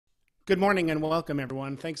Good morning and welcome,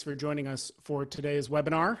 everyone. Thanks for joining us for today's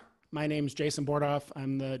webinar. My name is Jason Bordoff.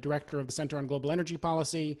 I'm the director of the Center on Global Energy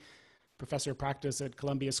Policy, professor of practice at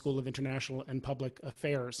Columbia School of International and Public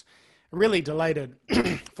Affairs. I'm really delighted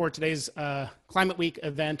for today's Climate Week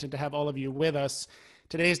event and to have all of you with us.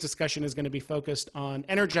 Today's discussion is going to be focused on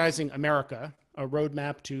Energizing America, a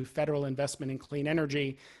roadmap to federal investment in clean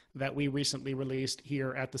energy that we recently released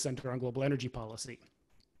here at the Center on Global Energy Policy.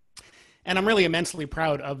 And I'm really immensely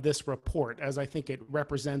proud of this report, as I think it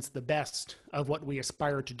represents the best of what we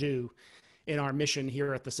aspire to do in our mission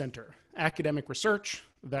here at the center. Academic research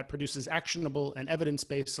that produces actionable and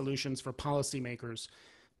evidence-based solutions for policymakers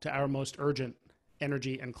to our most urgent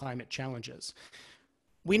energy and climate challenges.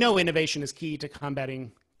 We know innovation is key to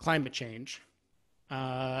combating climate change.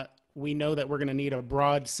 We know that we're going to need a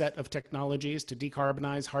broad set of technologies to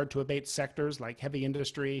decarbonize hard-to-abate sectors like heavy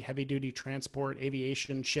industry, heavy-duty transport,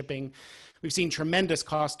 aviation, shipping. We've seen tremendous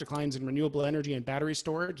cost declines in renewable energy and battery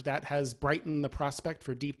storage. That has brightened the prospect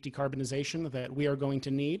for deep decarbonization that we are going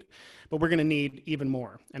to need, but we're going to need even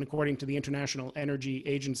more. And according to the International Energy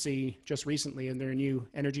Agency, just recently in their new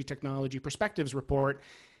Energy Technology Perspectives report,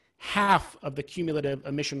 half of the cumulative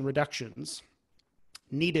emission reductions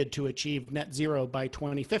needed to achieve net zero by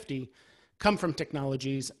 2050 come from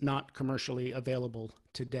technologies not commercially available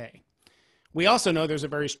today. We also know there's a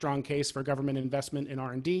very strong case for government investment in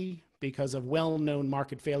R&D because of well-known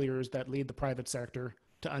market failures that lead the private sector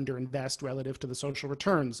to underinvest relative to the social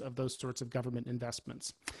returns of those sorts of government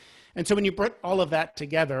investments. And so when you put all of that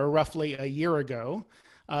together, roughly a year ago,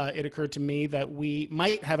 it occurred to me that we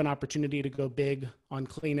might have an opportunity to go big on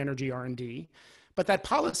clean energy R&D, but that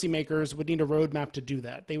policymakers would need a roadmap to do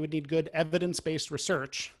that. They would need good evidence-based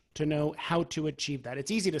research to know how to achieve that.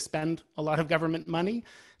 It's easy to spend a lot of government money.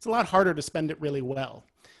 It's a lot harder to spend it really well.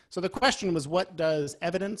 So the question was, what does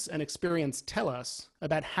evidence and experience tell us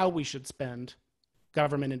about how we should spend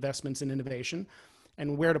government investments in innovation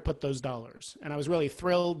and where to put those dollars? And I was really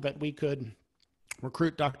thrilled that we could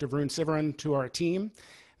recruit Dr. Varun Sivaram to our team,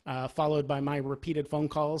 followed by my repeated phone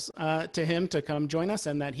calls to him to come join us,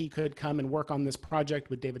 and that he could come and work on this project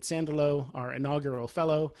with David Sandalo, our inaugural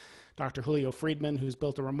fellow, Dr. Julio Friedman, who's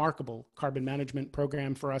built a remarkable carbon management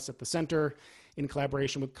program for us at the center in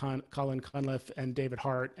collaboration with Colin Cunliffe and David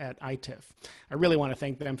Hart at ITIF. I really want to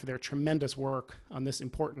thank them for their tremendous work on this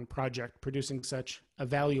important project, producing such a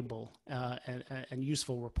valuable and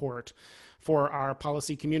useful report for our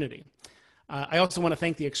policy community. I also want to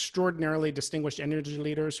thank the extraordinarily distinguished energy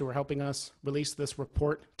leaders who are helping us release this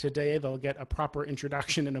report today. They'll get a proper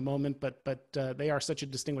introduction in a moment, but they are such a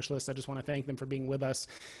distinguished list. I just want to thank them for being with us.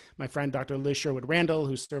 My friend, Dr. Liz Sherwood-Randall,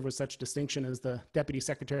 who served with such distinction as the Deputy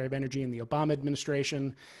Secretary of Energy in the Obama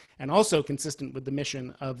administration, and also consistent with the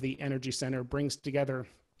mission of the Energy Center, brings together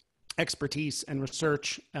expertise and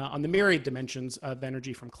research on the myriad dimensions of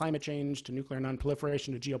energy, from climate change to nuclear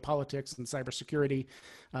nonproliferation to geopolitics and cybersecurity,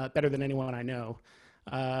 better than anyone I know.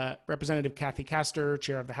 Representative Kathy Castor,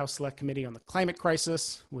 chair of the House Select Committee on the Climate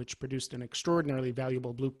Crisis, which produced an extraordinarily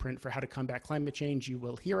valuable blueprint for how to combat climate change you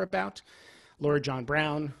will hear about. Laura John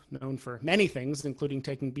Brown, known for many things, including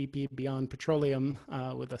taking BP beyond petroleum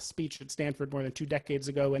with a speech at Stanford more than 2 decades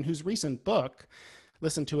ago, and whose recent book,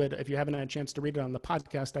 listen to it if you haven't had a chance to read it on the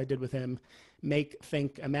podcast I did with him, Make,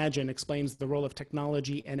 Think, Imagine, explains the role of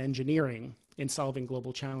technology and engineering in solving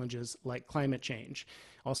global challenges like climate change.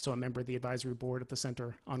 Also a member of the advisory board at the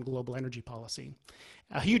Center on Global Energy Policy.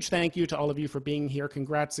 A huge thank you to all of you for being here.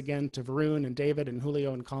 Congrats again to Varun and David and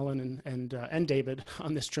Julio and Colin and David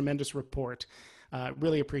on this tremendous report.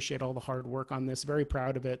 Really appreciate all the hard work on this. Very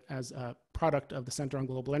proud of it as a product of the Center on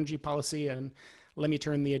Global Energy Policy. And let me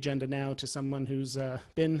turn the agenda now to someone who's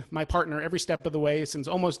been my partner every step of the way since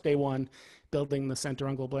almost day one, building the Center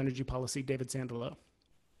on Global Energy Policy, David Sandalo.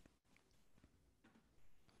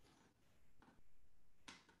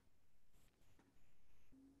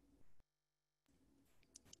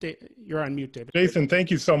 You're on mute, David. Jason, thank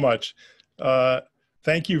you so much.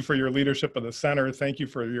 Thank you for your leadership of the center. Thank you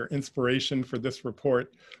for your inspiration for this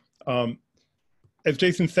report. As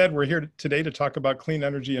Jason said, we're here today to talk about clean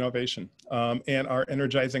energy innovation and our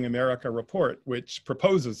Energizing America report, which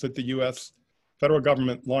proposes that the US federal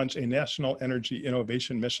government launch a national energy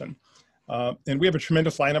innovation mission. And we have a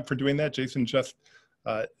tremendous lineup for doing that. Jason just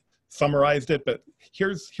summarized it, but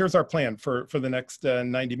here's our plan for the next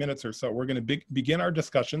 90 minutes or so. We're going to begin our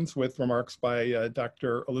discussions with remarks by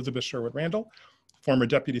Dr. Elizabeth Sherwood-Randall, former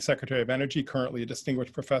Deputy Secretary of Energy, currently a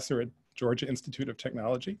distinguished professor at Georgia Institute of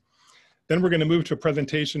Technology. Then we're going to move to a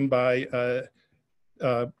presentation by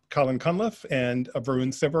Colin Cunliffe and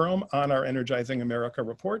Varun Sivaram on our Energizing America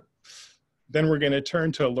report. Then we're going to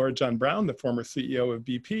turn to Lord John Brown, the former CEO of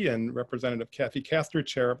BP, and Representative Kathy Castor,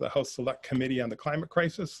 chair of the House Select Committee on the Climate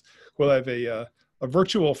Crisis. We'll have a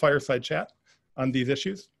virtual fireside chat on these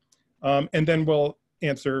issues. And then we'll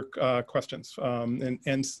answer questions.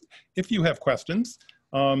 And if you have questions,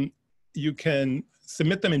 you can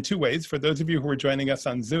submit them in two ways. For those of you who are joining us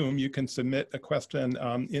on Zoom, you can submit a question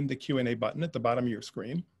in the Q&A button at the bottom of your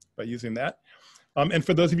screen by using that. And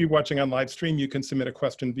for those of you watching on live stream, you can submit a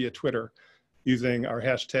question via Twitter using our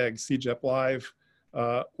hashtag CGEPLive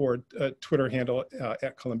or Twitter handle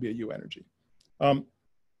at Columbia U Energy.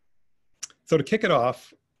 So to kick it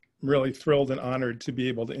off, I'm really thrilled and honored to be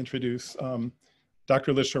able to introduce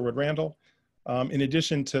Dr. Liz Sherwood-Randall. In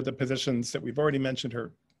addition to the positions that we've already mentioned,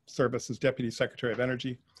 her service as Deputy Secretary of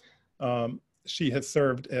Energy. She has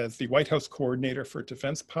served as the White House Coordinator for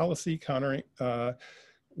Defense Policy, countering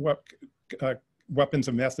weapons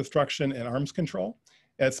of mass destruction and arms control,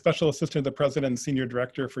 as Special Assistant to the President and Senior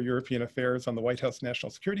Director for European Affairs on the White House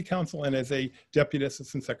National Security Council, and as a Deputy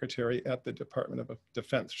Assistant Secretary at the Department of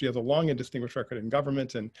Defense. She has a long and distinguished record in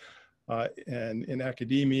government and in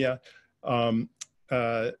academia.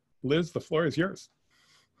 Liz, the floor is yours.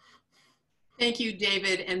 Thank you,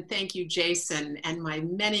 David, and thank you, Jason, and my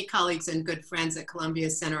many colleagues and good friends at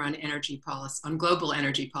Columbia Center on Global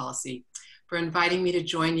Energy Policy, for inviting me to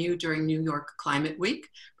join you during New York Climate Week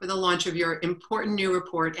for the launch of your important new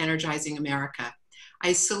report, Energizing America.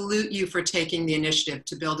 I salute you for taking the initiative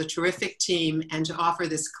to build a terrific team and to offer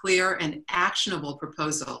this clear and actionable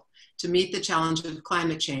proposal to meet the challenge of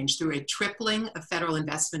climate change through a tripling of federal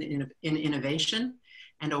investment in innovation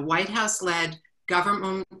and a White House-led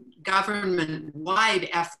government-wide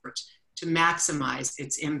effort to maximize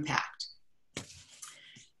its impact.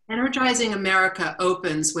 Energizing America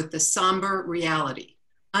opens with the somber reality.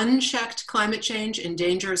 Unchecked climate change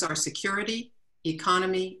endangers our security,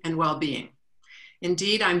 economy, and well-being.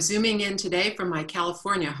 Indeed, I'm zooming in today from my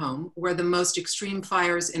California home, where the most extreme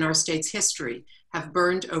fires in our state's history have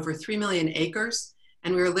burned over 3 million acres,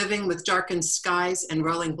 and we are living with darkened skies and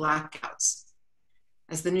rolling blackouts.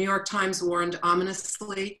 As the New York Times warned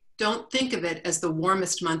ominously, don't think of it as the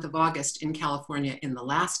warmest month of August in California in the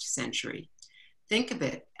last century. Think of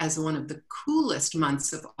it as one of the coolest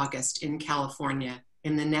months of August in California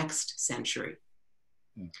in the next century.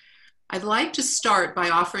 I'd like to start by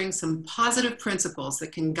offering some positive principles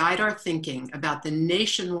that can guide our thinking about the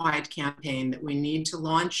nationwide campaign that we need to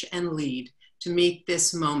launch and lead to meet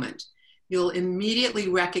this moment. You'll immediately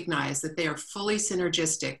recognize that they are fully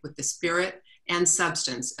synergistic with the spirit and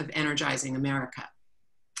substance of Energizing America.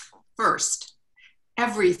 First,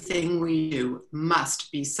 everything we do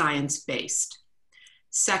must be science-based.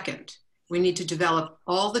 Second, we need to develop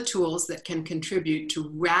all the tools that can contribute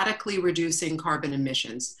to radically reducing carbon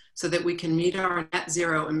emissions so that we can meet our net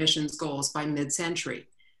zero emissions goals by mid-century.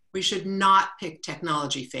 We should not pick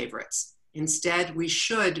technology favorites. Instead, we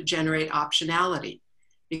should generate optionality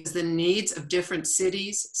because the needs of different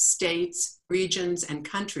cities, states, regions, and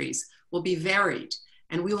countries will be varied,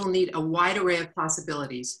 and we will need a wide array of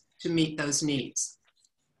possibilities to meet those needs.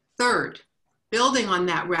 Third, building on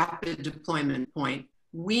that rapid deployment point,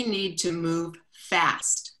 we need to move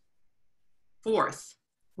fast. Fourth,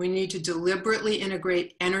 we need to deliberately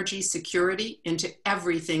integrate energy security into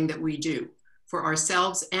everything that we do for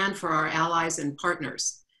ourselves and for our allies and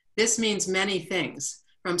partners. This means many things,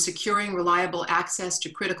 from securing reliable access to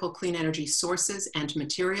critical clean energy sources and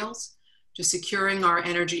materials, to securing our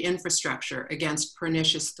energy infrastructure against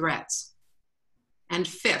pernicious threats. And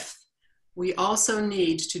fifth, we also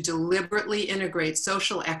need to deliberately integrate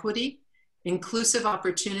social equity, inclusive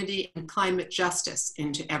opportunity, and climate justice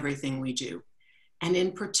into everything we do. And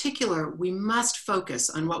in particular, we must focus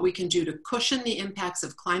on what we can do to cushion the impacts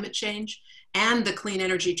of climate change and the clean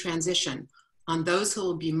energy transition on those who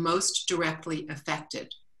will be most directly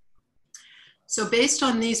affected. So based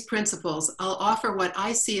on these principles, I'll offer what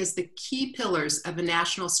I see as the key pillars of a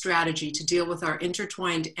national strategy to deal with our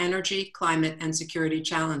intertwined energy, climate, and security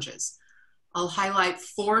challenges. I'll highlight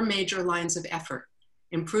 4 major lines of effort: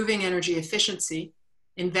 improving energy efficiency,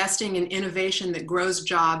 investing in innovation that grows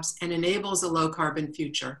jobs and enables a low carbon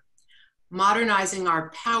future, modernizing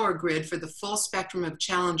our power grid for the full spectrum of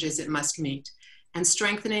challenges it must meet, and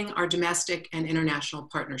strengthening our domestic and international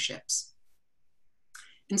partnerships.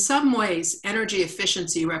 In some ways, energy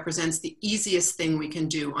efficiency represents the easiest thing we can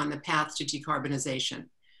do on the path to decarbonization.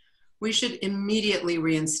 We should immediately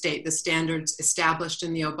reinstate the standards established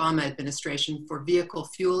in the Obama administration for vehicle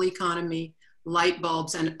fuel economy, light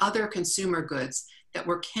bulbs, and other consumer goods that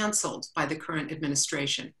were canceled by the current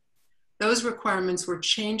administration. Those requirements were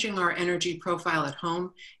changing our energy profile at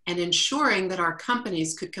home and ensuring that our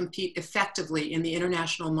companies could compete effectively in the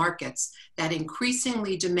international markets that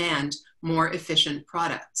increasingly demand more efficient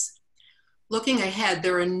products. Looking ahead,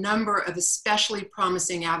 there are a number of especially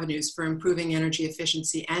promising avenues for improving energy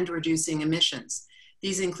efficiency and reducing emissions.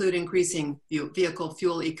 These include increasing vehicle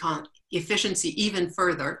fuel efficiency even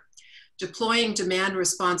further, deploying demand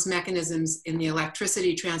response mechanisms in the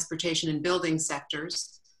electricity, transportation, and building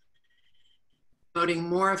sectors, promoting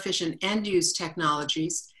more efficient end-use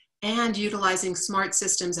technologies, and utilizing smart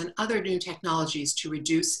systems and other new technologies to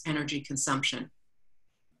reduce energy consumption.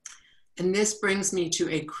 And this brings me to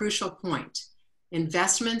a crucial point.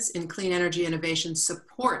 Investments in clean energy innovation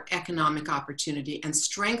support economic opportunity and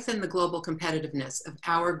strengthen the global competitiveness of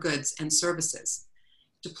our goods and services.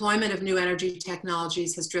 Deployment of new energy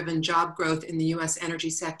technologies has driven job growth in the US energy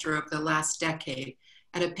sector over the last decade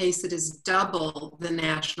at a pace that is double the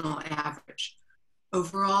national average.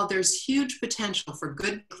 Overall, there's huge potential for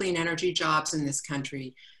good, clean energy jobs in this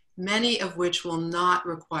country, many of which will not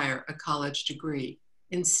require a college degree.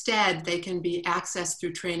 Instead, they can be accessed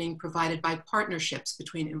through training provided by partnerships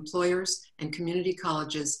between employers and community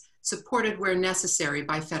colleges, supported where necessary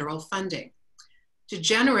by federal funding. To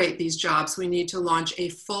generate these jobs, we need to launch a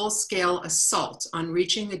full-scale assault on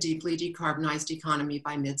reaching a deeply decarbonized economy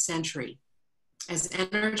by mid-century. As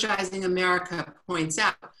Energizing America points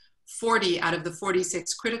out, 40 out of the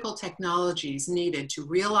 46 critical technologies needed to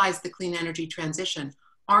realize the clean energy transition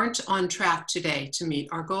aren't on track today to meet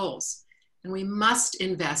our goals. And we must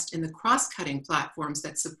invest in the cross-cutting platforms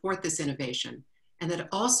that support this innovation and that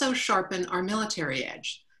also sharpen our military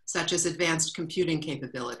edge, such as advanced computing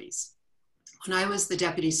capabilities. When I was the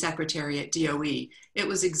Deputy Secretary at DOE, it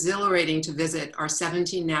was exhilarating to visit our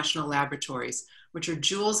 17 national laboratories, which are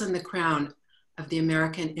jewels in the crown of the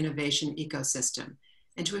American innovation ecosystem,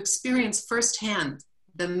 and to experience firsthand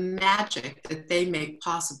the magic that they make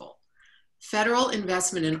possible. Federal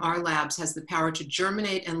investment in our labs has the power to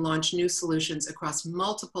germinate and launch new solutions across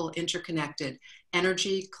multiple interconnected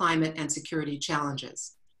energy, climate, and security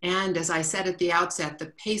challenges. And as I said at the outset,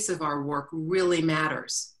 the pace of our work really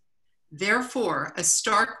matters. Therefore, a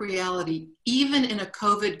stark reality, even in a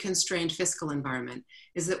COVID-constrained fiscal environment,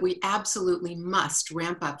 is that we absolutely must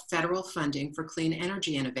ramp up federal funding for clean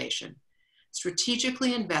energy innovation.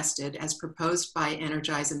 Strategically invested, as proposed by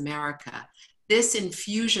Energize America, this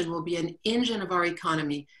infusion will be an engine of our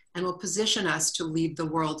economy and will position us to lead the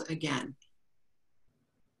world again.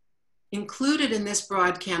 Included in this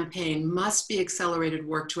broad campaign must be accelerated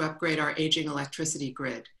work to upgrade our aging electricity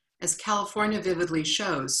grid. As California vividly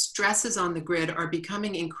shows, stresses on the grid are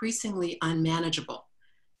becoming increasingly unmanageable.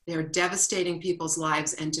 They are devastating people's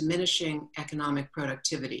lives and diminishing economic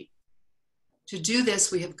productivity. To do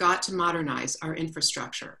this, we have got to modernize our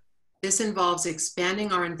infrastructure. This involves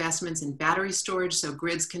expanding our investments in battery storage so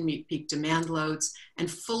grids can meet peak demand loads and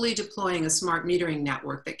fully deploying a smart metering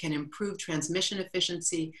network that can improve transmission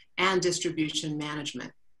efficiency and distribution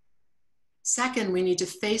management. Second, we need to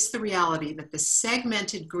face the reality that the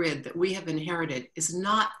segmented grid that we have inherited is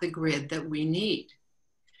not the grid that we need.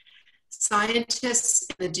 Scientists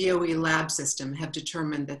in the DOE lab system have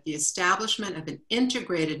determined that the establishment of an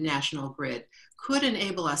integrated national grid could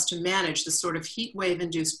enable us to manage the sort of heat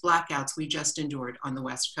wave-induced blackouts we just endured on the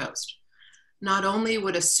West Coast. Not only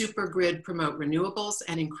would a super grid promote renewables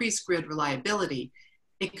and increase grid reliability,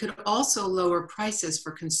 it could also lower prices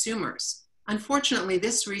for consumers. Unfortunately,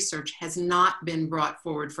 this research has not been brought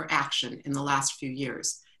forward for action in the last few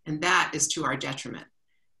years, and that is to our detriment.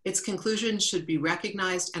 Its conclusions should be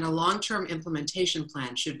recognized and a long-term implementation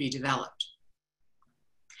plan should be developed.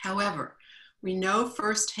 However, we know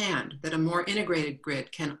firsthand that a more integrated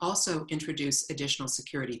grid can also introduce additional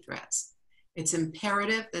security threats. It's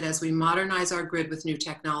imperative that as we modernize our grid with new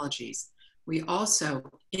technologies, we also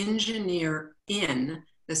engineer in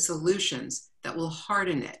the solutions that will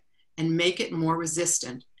harden it and make it more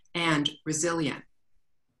resistant and resilient.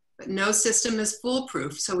 But no system is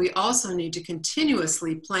foolproof, so we also need to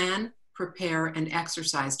continuously plan, prepare, and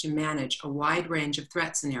exercise to manage a wide range of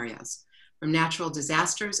threat scenarios, from natural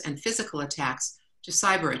disasters and physical attacks to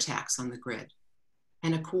cyber attacks on the grid.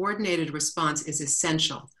 And a coordinated response is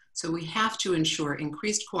essential, so we have to ensure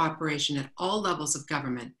increased cooperation at all levels of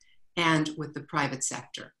government and with the private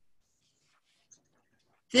sector.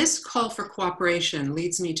 This call for cooperation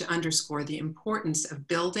leads me to underscore the importance of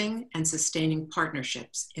building and sustaining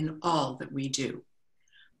partnerships in all that we do.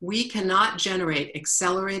 We cannot generate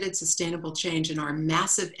accelerated sustainable change in our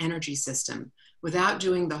massive energy system without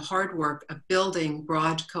doing the hard work of building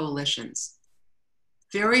broad coalitions.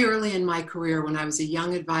 Very early in my career, when I was a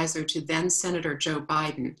young advisor to then Senator Joe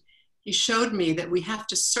Biden, He showed me that we have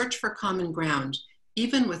to search for common ground,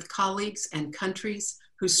 even with colleagues and countries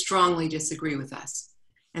who strongly disagree with us,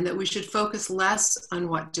 and that we should focus less on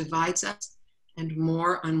what divides us and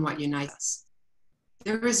more on what unites us.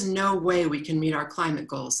 There is no way we can meet our climate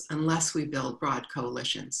goals unless we build broad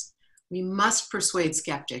coalitions. We must persuade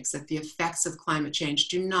skeptics that the effects of climate change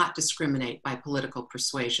do not discriminate by political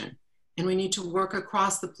persuasion. And we need to work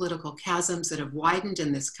across the political chasms that have widened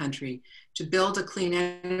in this country to build a clean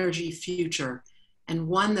energy future, and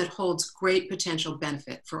one that holds great potential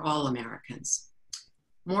benefit for all Americans.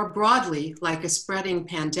 More broadly, like a spreading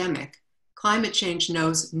pandemic, climate change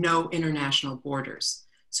knows no international borders.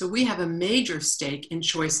 So we have a major stake in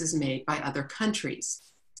choices made by other countries.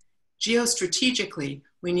 Geostrategically,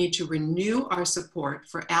 we need to renew our support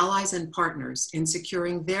for allies and partners in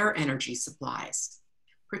securing their energy supplies,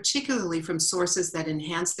 particularly from sources that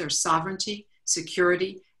enhance their sovereignty,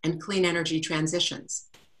 security, and clean energy transitions.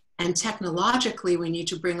 And technologically, we need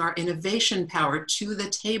to bring our innovation power to the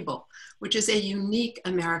table, which is a unique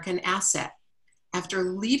American asset. After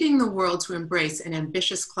leading the world to embrace an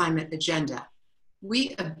ambitious climate agenda,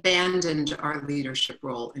 we abandoned our leadership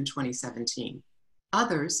role in 2017.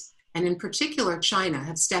 Others, and in particular China,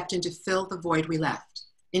 have stepped in to fill the void we left.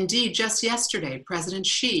 Indeed, just yesterday, President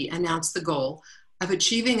Xi announced the goal of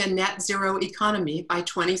achieving a net zero economy by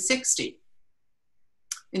 2060.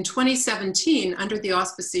 In 2017, under the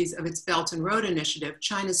auspices of its Belt and Road Initiative,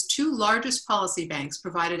 China's two largest policy banks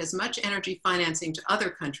provided as much energy financing to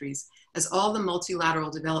other countries as all the multilateral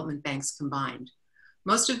development banks combined.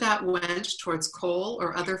 Most of that went towards coal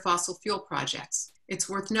or other fossil fuel projects. It's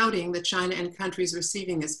worth noting that China and countries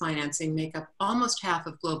receiving this financing make up almost half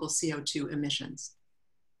of global CO2 emissions.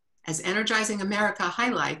 As Energizing America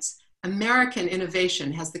highlights, American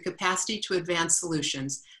innovation has the capacity to advance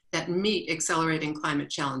solutions that meet accelerating climate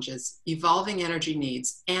challenges, evolving energy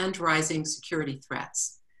needs, and rising security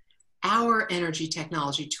threats. Our energy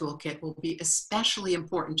technology toolkit will be especially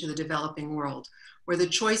important to the developing world, where the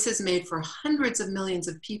choices made for hundreds of millions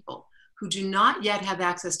of people who do not yet have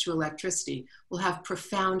access to electricity will have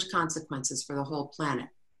profound consequences for the whole planet.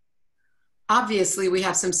 Obviously, we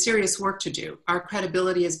have some serious work to do. Our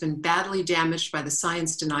credibility has been badly damaged by the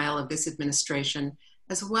science denial of this administration,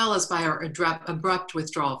 as well as by our abrupt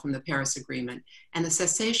withdrawal from the Paris Agreement and the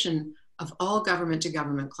cessation of all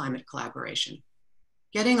government-to-government climate collaboration.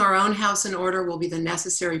 Getting our own house in order will be the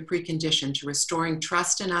necessary precondition to restoring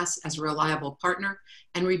trust in us as a reliable partner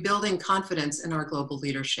and rebuilding confidence in our global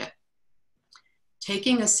leadership.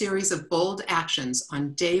 Taking a series of bold actions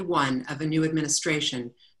on day one of a new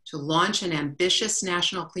administration to launch an ambitious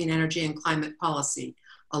national clean energy and climate policy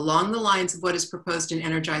along the lines of what is proposed in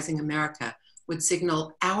Energizing America would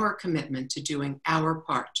signal our commitment to doing our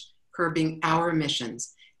part, curbing our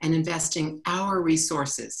emissions, and investing our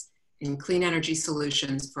resources in clean energy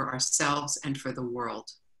solutions for ourselves and for the world.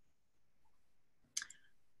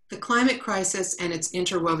 The climate crisis and its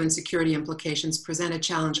interwoven security implications present a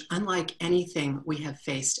challenge unlike anything we have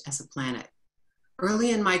faced as a planet.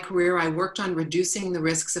 Early in my career, I worked on reducing the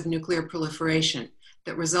risks of nuclear proliferation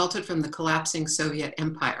that resulted from the collapsing Soviet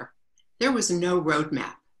empire. There was no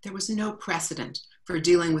roadmap. There was no precedent for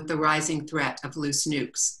dealing with the rising threat of loose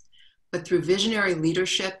nukes. But through visionary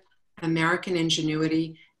leadership, American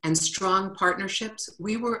ingenuity, and strong partnerships,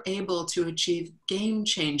 we were able to achieve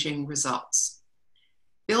game-changing results.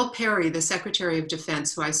 Bill Perry, the Secretary of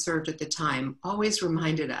Defense, who I served at the time, always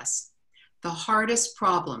reminded us, the hardest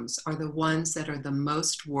problems are the ones that are the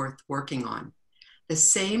most worth working on. The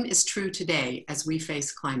same is true today as we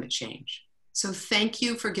face climate change. So thank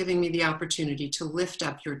you for giving me the opportunity to lift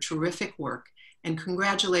up your terrific work, and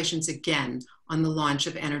congratulations again on the launch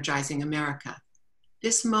of Energizing America.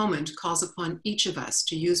 This moment calls upon each of us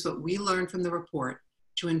to use what we learned from the report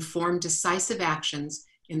to inform decisive actions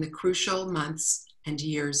in the crucial months and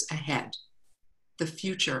years ahead. The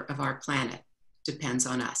future of our planet depends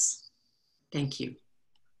on us. Thank you.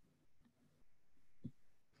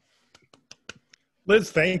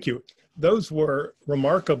 Liz, thank you. Those were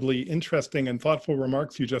remarkably interesting and thoughtful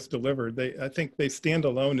remarks you just delivered. I think they stand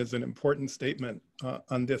alone as an important statement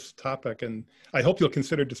on this topic, and I hope you'll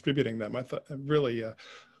consider distributing them. I thought really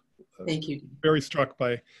thank you. Very struck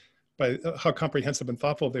by how comprehensive and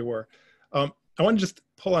thoughtful they were. I want to just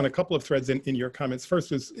pull on a couple of threads in your comments.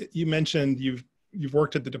 First is you mentioned you've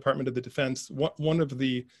worked at the Department of the Defense. One of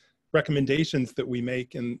the recommendations that we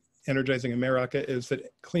make in Energizing America is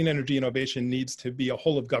that clean energy innovation needs to be a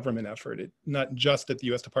whole of government effort, not just at the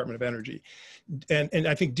U.S. Department of Energy. And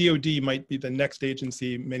I think DOD might be the next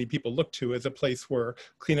agency many people look to as a place where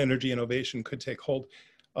clean energy innovation could take hold.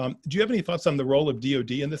 Do you have any thoughts on the role of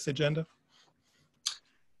DOD in this agenda?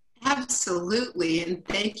 I have Absolutely, and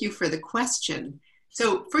thank you for the question.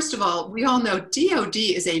 So first of all, we all know DoD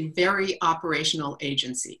is a very operational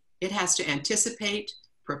agency. It has to anticipate,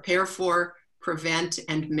 prepare for, prevent,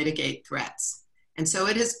 and mitigate threats. And so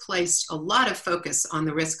it has placed a lot of focus on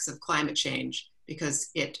the risks of climate change because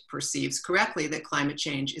it perceives correctly that climate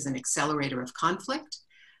change is an accelerator of conflict.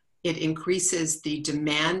 It increases the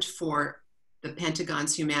demand for the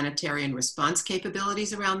Pentagon's humanitarian response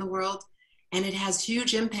capabilities around the world, and it has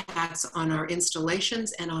huge impacts on our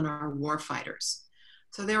installations and on our warfighters.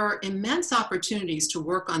 So there are immense opportunities to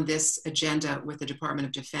work on this agenda with the Department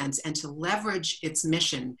of Defense and to leverage its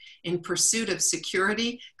mission in pursuit of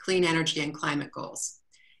security, clean energy, and climate goals.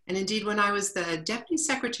 And indeed, when I was the Deputy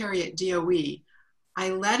Secretary at DOE, I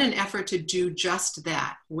led an effort to do just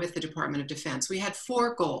that with the Department of Defense. We had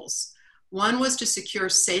 4 goals. One was to secure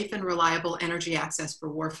safe and reliable energy access for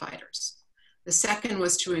warfighters. The second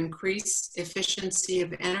was to increase efficiency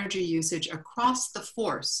of energy usage across the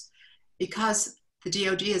force because the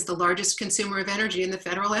DoD is the largest consumer of energy in the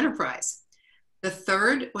federal enterprise. The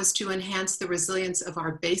third was to enhance the resilience of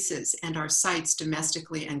our bases and our sites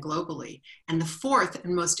domestically and globally. And the fourth,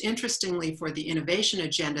 and most interestingly for the innovation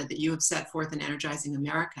agenda that you have set forth in Energizing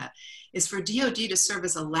America, is for DoD to serve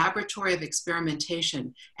as a laboratory of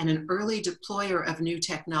experimentation and an early deployer of new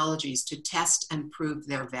technologies to test and prove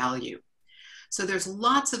their value. So there's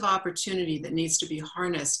lots of opportunity that needs to be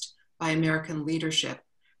harnessed by American leadership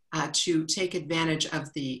to take advantage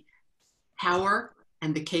of the power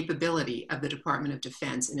and the capability of the Department of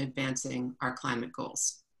Defense in advancing our climate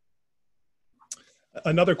goals.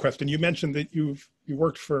 Another question, you mentioned that you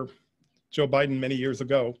worked for Joe Biden many years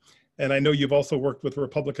ago, and I know you've also worked with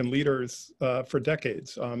Republican leaders for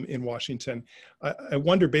decades in Washington. I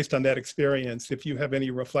wonder, based on that experience, if you have any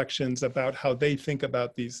reflections about how they think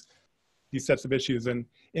about these sets of issues. And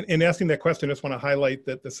in asking that question, I just want to highlight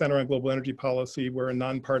that the Center on Global Energy Policy, we're a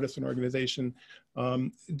nonpartisan organization,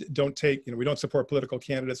 we don't support political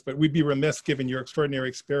candidates, but we'd be remiss, given your extraordinary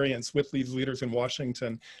experience with these leaders in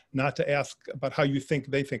Washington, not to ask about how you think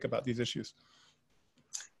they think about these issues.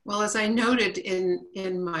 Well, as I noted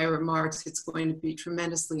in my remarks, it's going to be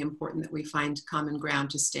tremendously important that we find common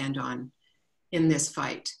ground to stand on in this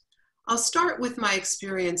fight. I'll start with my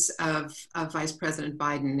experience of Vice President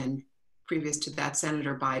Biden, and previous to that,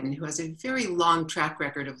 Senator Biden, who has a very long track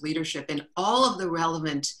record of leadership in all of the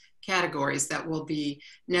relevant categories that will be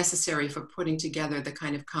necessary for putting together the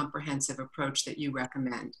kind of comprehensive approach that you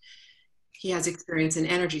recommend. He has experience in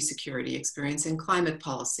energy security, experience in climate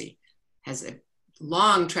policy, has a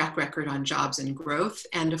long track record on jobs and growth,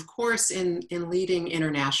 and of course in leading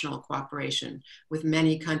international cooperation with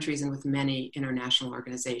many countries and with many international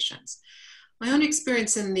organizations. My own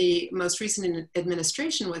experience in the most recent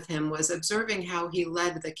administration with him was observing how he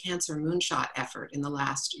led the cancer moonshot effort in the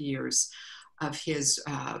last years of his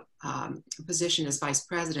position as vice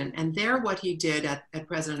president. And there what he did at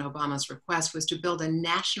President Obama's request was to build a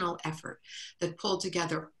national effort that pulled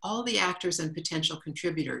together all the actors and potential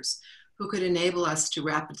contributors who could enable us to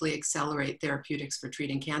rapidly accelerate therapeutics for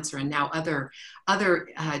treating cancer and now other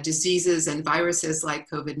diseases and viruses like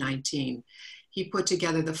COVID-19. He put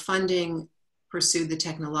together the funding, pursued the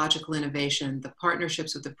technological innovation, the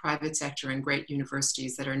partnerships with the private sector and great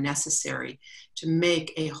universities that are necessary to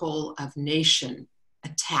make a whole of nation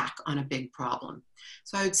attack on a big problem.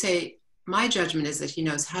 So I would say my judgment is that he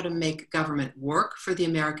knows how to make government work for the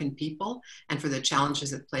American people and for the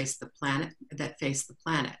challenges that face the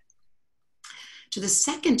planet. To the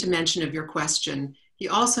second dimension of your question, he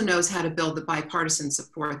also knows how to build the bipartisan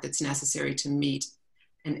support that's necessary to meet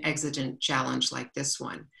an exigent challenge like this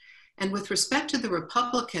one. And with respect to the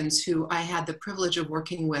Republicans who I had the privilege of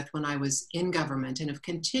working with when I was in government and have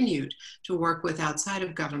continued to work with outside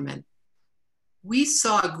of government, we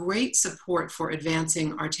saw great support for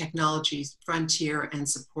advancing our technologies frontier and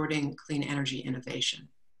supporting clean energy innovation.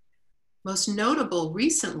 Most notable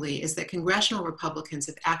recently is that congressional Republicans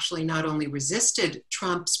have actually not only resisted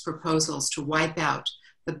Trump's proposals to wipe out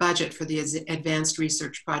the budget for the Advanced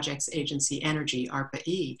Research Projects Agency Energy,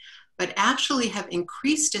 ARPA-E, but actually have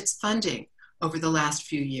increased its funding over the last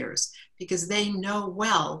few years because they know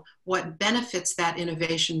well what benefits that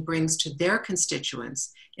innovation brings to their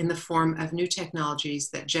constituents in the form of new technologies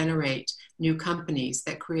that generate new companies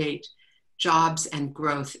that create jobs and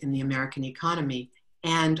growth in the American economy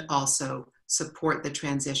and also support the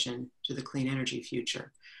transition to the clean energy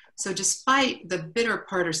future. So despite the bitter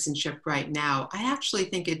partisanship right now, I actually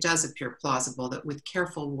think it does appear plausible that with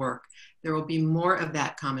careful work, there will be more of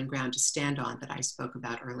that common ground to stand on that I spoke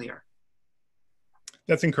about earlier.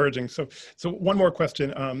 That's encouraging. So one more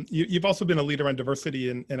question. You've also been a leader on diversity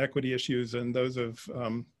and equity issues, and those of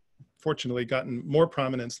fortunately gotten more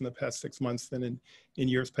prominence in the past 6 months than in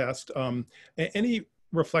years past. Any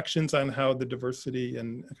reflections on how the diversity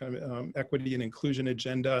and kind of, equity and inclusion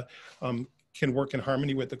agenda can work in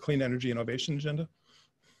harmony with the clean energy innovation agenda?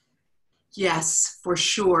 Yes, for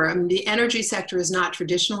sure. I mean, the energy sector has not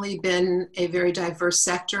traditionally been a very diverse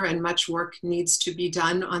sector, and much work needs to be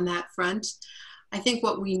done on that front. I think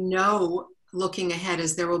what we know looking ahead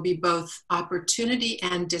is there will be both opportunity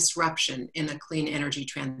and disruption in the clean energy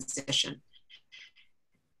transition.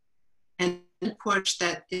 And the push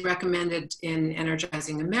that is recommended in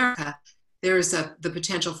Energizing America, there's the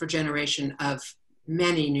potential for generation of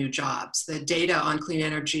many new jobs. The data on clean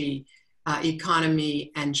energy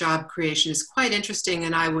economy and job creation is quite interesting,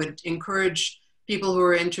 and I would encourage people who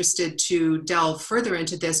are interested to delve further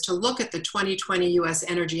into this to look at the 2020 U.S.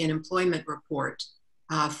 Energy and Employment Report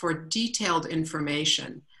for detailed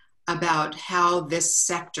information about how this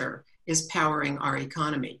sector is powering our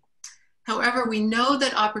economy. However, we know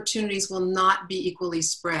that opportunities will not be equally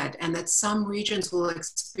spread and that some regions will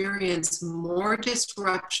experience more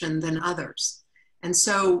disruption than others. And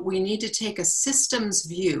so we need to take a systems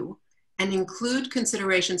view and include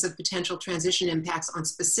considerations of potential transition impacts on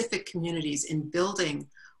specific communities in building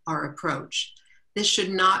our approach. This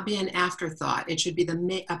should not be an afterthought. It should be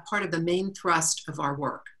a part of the main thrust of our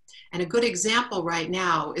work. And a good example right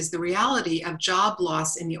now is the reality of job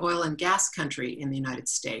loss in the oil and gas country in the United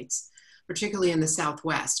States, particularly in the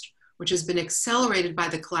Southwest, which has been accelerated by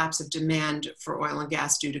the collapse of demand for oil and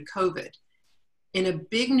gas due to COVID. In a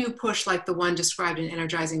big new push like the one described in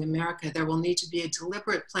Energizing America, there will need to be a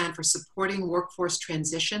deliberate plan for supporting workforce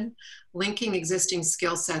transition, linking existing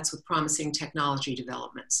skill sets with promising technology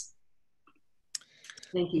developments.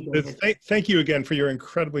 Thank you, David. Thank you again for your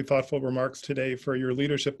incredibly thoughtful remarks today, for your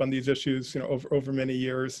leadership on these issues, over many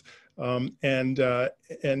years. And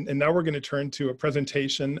now we're going to turn to a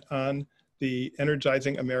presentation on the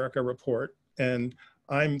Energizing America report. And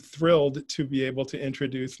I'm thrilled to be able to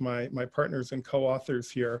introduce my partners and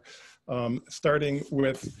co-authors here, starting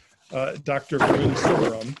with Dr. Varun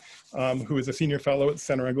Sivaram, who is a senior fellow at the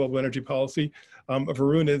Center on Global Energy Policy.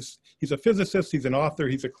 Varun he's a physicist, he's an author,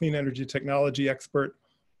 he's a clean energy technology expert.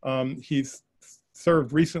 He's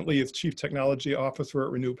served recently as Chief Technology Officer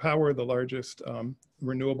at Renew Power, the largest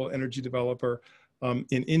renewable energy developer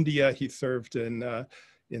in India. He served in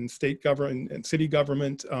state government and city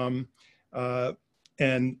government.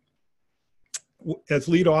 And as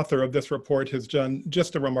lead author of this report has done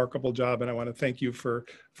just a remarkable job, and I want to thank you for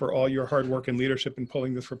all your hard work and leadership in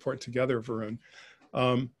pulling this report together, Varun.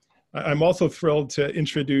 I'm also thrilled to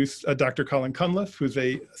introduce Dr. Colin Cunliffe, who's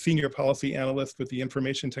a senior policy analyst with the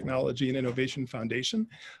Information Technology and Innovation Foundation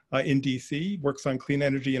in DC, works on clean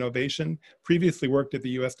energy innovation, previously worked at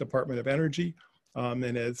the US Department of Energy,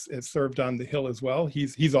 and has served on the Hill as well.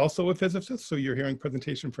 He's also a physicist, so you're hearing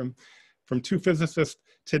presentation from two physicists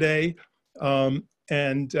today. Varun,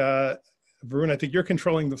 I think you're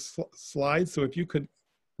controlling the slides, so if you could,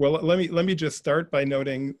 well, let me just start by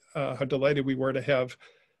noting how delighted we were to have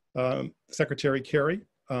Secretary Kerry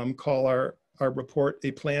call our report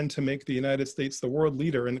a plan to make the United States the world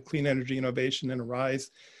leader in clean energy innovation and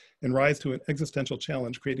rise to an existential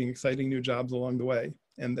challenge, creating exciting new jobs along the way.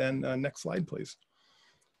 And then next slide, please.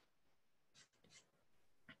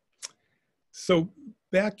 So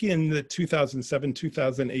back in the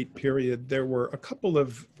 2007-2008 period, there were a couple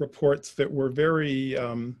of reports that were very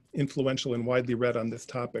influential and widely read on this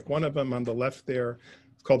topic. One of them on the left there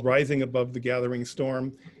is called Rising Above the Gathering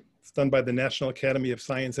Storm. It's done by the National Academy of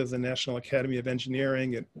Sciences and National Academy of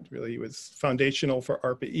Engineering. It really was foundational for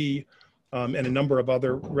ARPA-E and a number of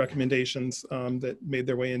other recommendations that made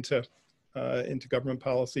their way into government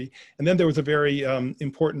policy. And then there was a very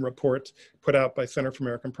important report put out by Center for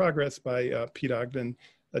American Progress by Pete Ogden,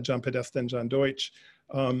 John Podesta, and John Deutsch.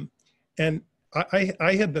 And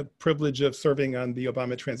I had the privilege of serving on the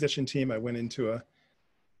Obama transition team. I went into a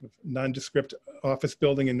nondescript office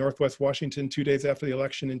building in Northwest Washington 2 days after the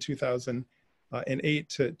election in 2008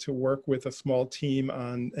 to work with a small team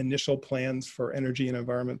on initial plans for energy and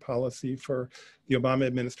environment policy for the Obama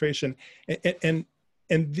administration. And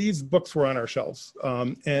these books were on our shelves.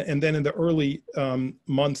 And then in the early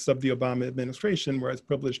months of the Obama administration, where I was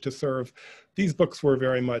privileged to serve, these books were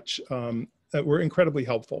very much, were incredibly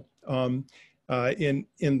helpful in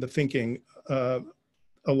the thinking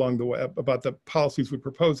along the way about the policies we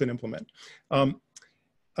propose and implement. And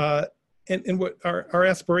what our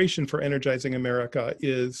aspiration for Energizing America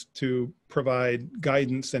is to provide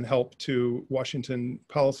guidance and help to Washington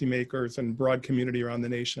policymakers and broad community around the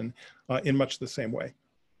nation in much the same way.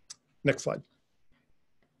 Next slide.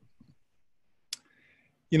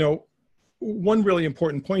 one really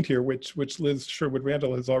important point here, which Liz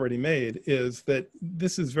Sherwood-Randall has already made, is that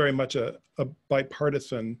this is very much a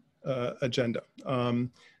bipartisan agenda.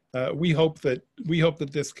 We hope that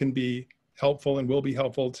this can be helpful and will be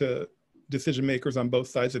helpful to decision makers on both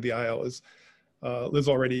sides of the aisle. As Liz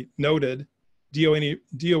already noted, DOE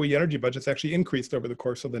energy budgets actually increased over the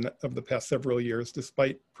course of the past several years,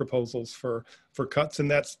 despite proposals for cuts, and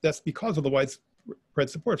that's because of the widespread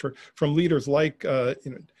support from leaders like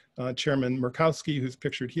Chairman Murkowski, who's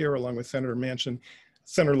pictured here, along with Senator Manchin.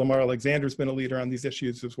 Senator Lamar Alexander's been a leader on these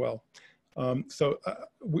issues as well.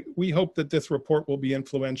 We hope that this report will be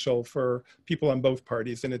influential for people on both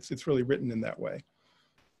parties, and it's really written in that way.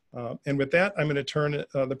 And with that, I'm going to turn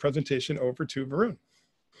the presentation over to Varun.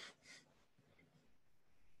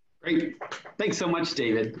 Great. Thanks so much,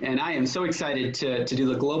 David. And I am so excited to do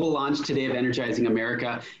the global launch today of Energizing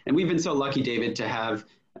America. And we've been so lucky, David, to have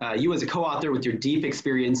you as a co-author with your deep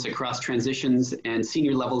experience across transitions and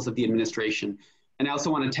senior levels of the administration. And I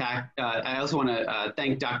also want to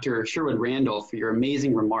thank Dr. Sherwood-Randall for your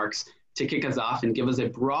amazing remarks to kick us off and give us a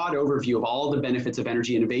broad overview of all the benefits of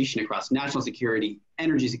energy innovation across national security,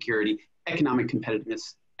 energy security, economic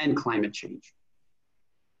competitiveness, and climate change.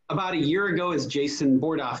 About a year ago, as Jason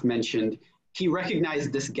Bordoff mentioned, he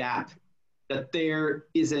recognized this gap, that there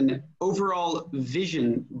is an overall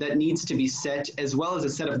vision that needs to be set, as well as a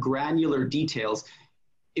set of granular details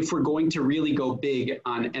if we're going to really go big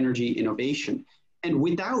on energy innovation. And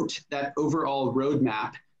without that overall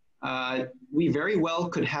roadmap, we very well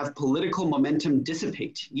could have political momentum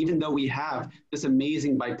dissipate, even though we have this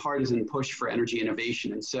amazing bipartisan push for energy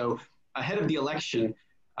innovation. And so ahead of the election,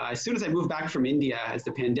 as soon as I moved back from India, as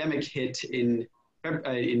the pandemic hit in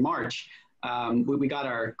March, we got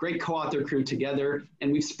our great co-author crew together,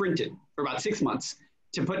 and we've sprinted for about 6 months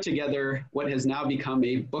to put together what has now become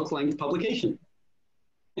a book-length publication.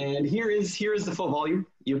 And here is the full volume.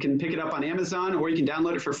 You can pick it up on Amazon, or you can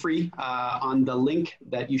download it for free on the link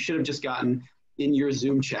that you should have just gotten in your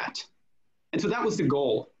Zoom chat. And so that was the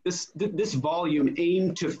goal. This volume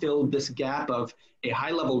aimed to fill this gap of a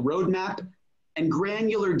high-level roadmap and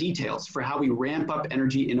granular details for how we ramp up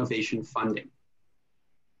energy innovation funding.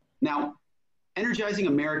 Now, Energizing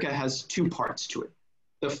America has two parts to it.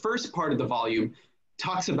 The first part of the volume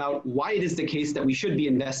talks about why it is the case that we should be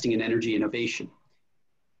investing in energy innovation.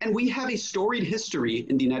 And we have a storied history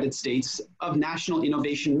in the United States of national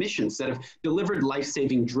innovation missions that have delivered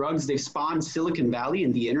life-saving drugs. They've spawned Silicon Valley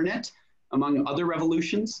and the internet, among other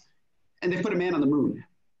revolutions, and they've put a man on the moon.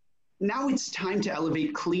 Now it's time to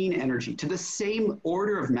elevate clean energy to the same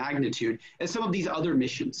order of magnitude as some of these other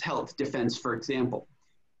missions, health, defense, for example.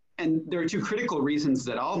 And there are two critical reasons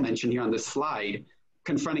that I'll mention here on this slide,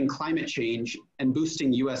 confronting climate change and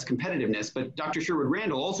boosting US competitiveness. But Dr.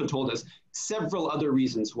 Sherwood-Randall also told us several other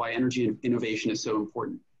reasons why energy innovation is so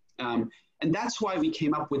important. And that's why we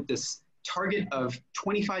came up with this target of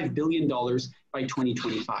 $25 billion by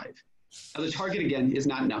 2025. Now, the target, again, is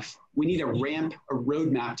not enough. We need a ramp, a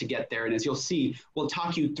roadmap to get there. And as you'll see, we'll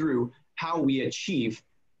talk you through how we achieve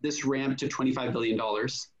this ramp to $25 billion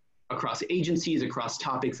across agencies, across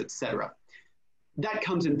topics, et cetera. That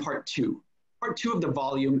comes in part two. Part two of the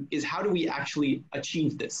volume is how do we actually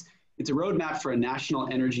achieve this? It's a roadmap for a national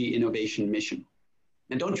energy innovation mission.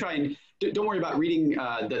 And don't worry about reading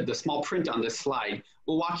the small print on this slide.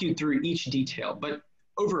 We'll walk you through each detail. But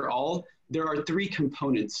overall, there are three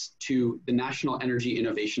components to the National Energy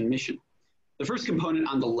Innovation Mission. The first component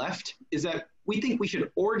on the left is that we think we should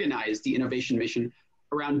organize the innovation mission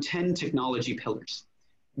around 10 technology pillars.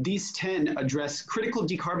 These 10 address critical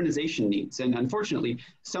decarbonization needs, and unfortunately,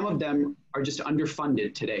 some of them are just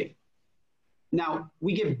underfunded today. Now,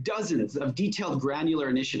 we give dozens of detailed granular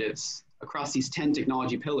initiatives across these 10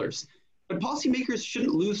 technology pillars, but policymakers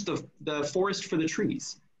shouldn't lose the forest for the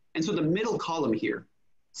trees. And so the middle column here,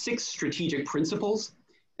 6 strategic principles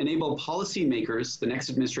enable policymakers, the next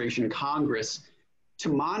administration, Congress, to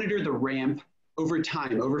monitor the ramp over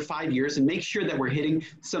time, over 5 years, and make sure that we're hitting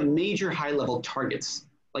some major high-level targets,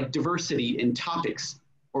 like diversity in topics,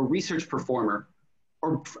 or research performer,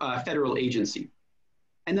 or federal agency.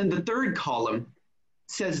 And then the third column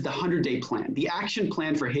says the 100-day plan, the action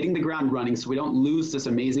plan for hitting the ground running so we don't lose this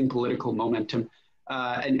amazing political momentum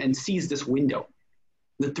and seize this window.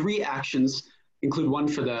 The 3 actions include one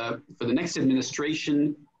for the next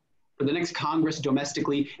administration, for the next Congress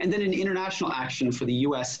domestically, and then an international action for the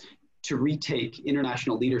US to retake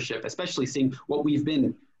international leadership, especially seeing what we've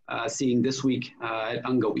been seeing this week at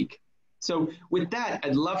UNGA Week. So with that,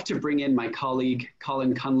 I'd love to bring in my colleague,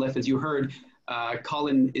 Colin Cunliffe. As you heard,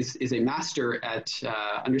 Colin is a master at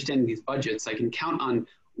understanding these budgets. I can count on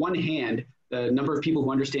one hand the number of people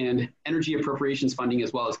who understand energy appropriations funding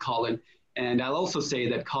as well as Colin. And I'll also say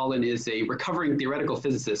that Colin is a recovering theoretical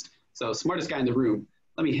physicist, so smartest guy in the room.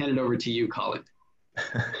 Let me hand it over to you, Colin.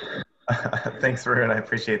 Thanks, Varun. I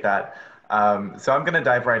appreciate that. So I'm going to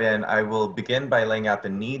dive right in. I will begin by laying out the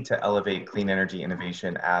need to elevate clean energy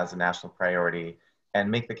innovation as a national priority and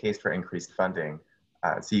make the case for increased funding.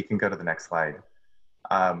 So you can go to the next slide.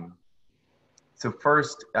 So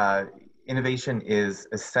first, innovation is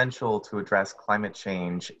essential to address climate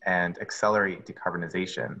change and accelerate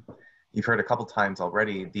decarbonization. You've heard a couple times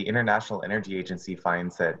already, the International Energy Agency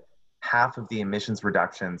finds that half of the emissions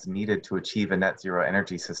reductions needed to achieve a net zero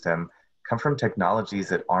energy system come from technologies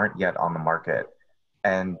that aren't yet on the market.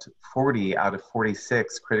 And 40 out of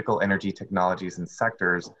 46 critical energy technologies and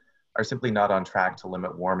sectors are simply not on track to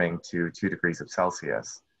limit warming to 2 degrees of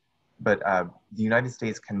Celsius. But the United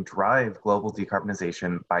States can drive global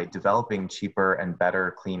decarbonization by developing cheaper and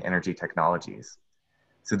better clean energy technologies.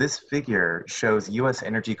 So this figure shows US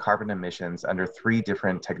energy carbon emissions under 3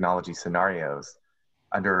 different technology scenarios.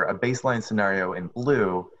 Under a baseline scenario in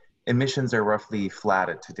blue, emissions are roughly flat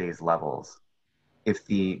at today's levels. If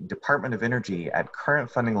the Department of Energy at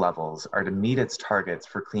current funding levels are to meet its targets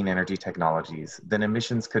for clean energy technologies, then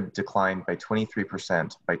emissions could decline by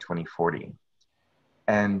 23% by 2040.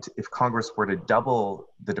 And if Congress were to double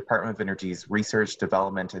the Department of Energy's research,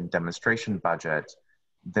 development, and demonstration budget,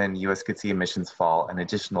 then US could see emissions fall an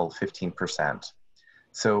additional 15%.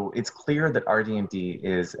 So it's clear that RD&D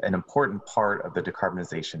is an important part of the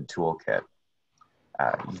decarbonization toolkit.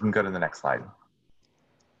 You can go to the next slide.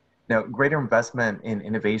 Now, greater investment in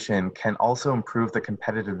innovation can also improve the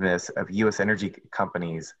competitiveness of US energy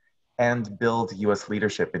companies and build US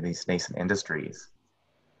leadership in these nascent industries.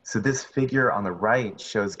 So this figure on the right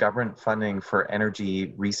shows government funding for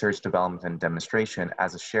energy research, development, and demonstration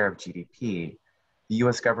as a share of GDP. The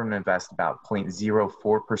US government invests about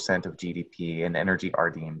 0.04% of GDP in energy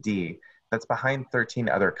RD&D. That's behind 13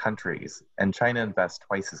 other countries, and China invests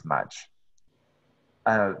twice as much.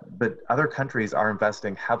 But other countries are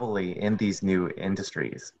investing heavily in these new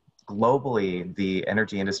industries. Globally, the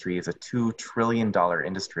energy industry is a $2 trillion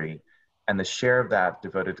industry, and the share of that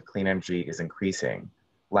devoted to clean energy is increasing.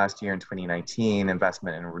 Last year in 2019,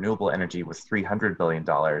 investment in renewable energy was $300 billion.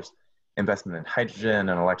 Investment in hydrogen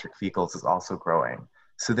and electric vehicles is also growing.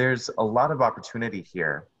 So there's a lot of opportunity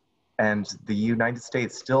here. And the United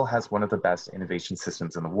States still has one of the best innovation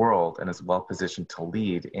systems in the world and is well positioned to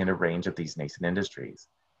lead in a range of these nascent industries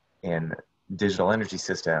in digital energy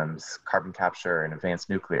systems, carbon capture, and advanced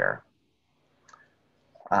nuclear.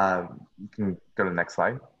 You can go to the next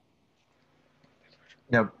slide.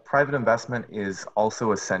 Now, private investment is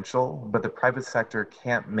also essential, but the private sector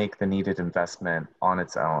can't make the needed investment on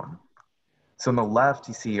its own. So on the left,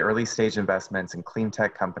 you see early stage investments in clean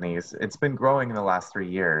tech companies. It's been growing in the last 3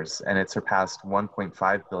 years, and it surpassed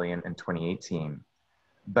 1.5 billion in 2018.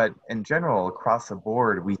 But in general, across the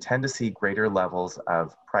board, we tend to see greater levels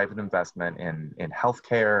of private investment in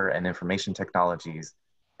healthcare and information technologies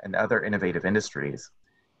and other innovative industries.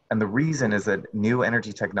 And the reason is that new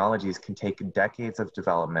energy technologies can take decades of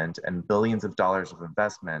development and billions of dollars of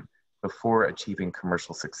investment before achieving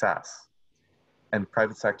commercial success. And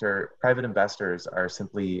private investors are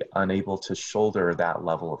simply unable to shoulder that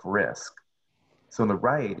level of risk. So on the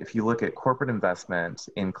right, if you look at corporate investment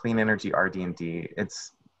in clean energy RD&D,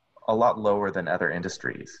 it's a lot lower than other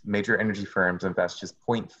industries. Major energy firms invest just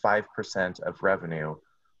 0.5% of revenue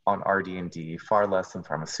on RD&D, far less than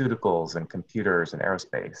pharmaceuticals and computers and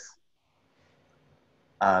aerospace.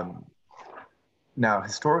 Now,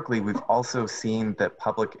 historically, we've also seen that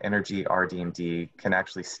public energy RD&D can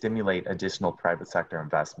actually stimulate additional private sector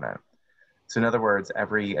investment. So in other words,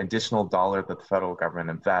 every additional dollar that the federal government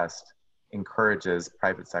invests encourages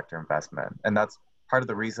private sector investment. And that's part of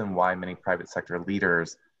the reason why many private sector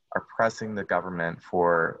leaders are pressing the government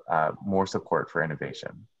for more support for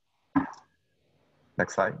innovation.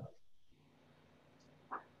 Next slide.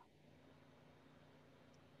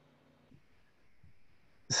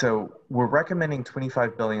 So we're recommending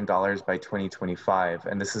 $25 billion by 2025,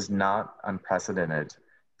 and this is not unprecedented.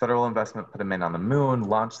 Federal investment put a man on the moon,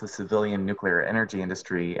 launched the civilian nuclear energy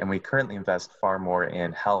industry, and we currently invest far more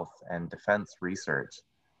in health and defense research.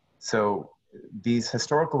 So these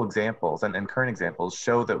historical examples and current examples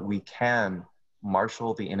show that we can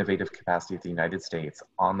marshal the innovative capacity of the United States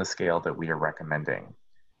on the scale that we are recommending.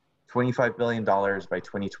 $25 billion by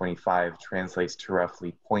 2025 translates to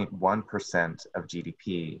roughly 0.1% of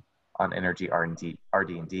GDP on energy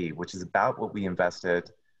RD&D, which is about what we invested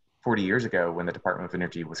 40 years ago when the Department of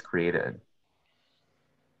Energy was created.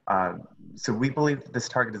 So we believe that this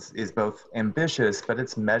target is both ambitious, but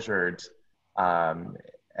it's measured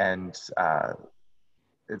and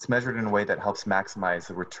it's measured in a way that helps maximize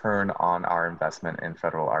the return on our investment in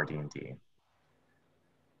federal RD&D.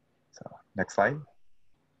 So next slide.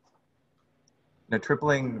 Now,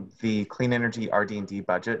 tripling the clean energy RD&D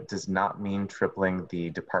budget does not mean tripling the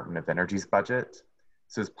Department of Energy's budget.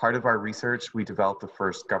 So as part of our research, we developed the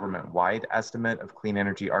first government-wide estimate of clean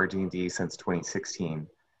energy RD&D since 2016.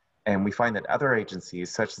 And we find that other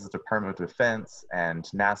agencies, such as the Department of Defense and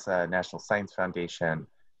NASA, National Science Foundation,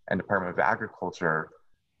 and Department of Agriculture,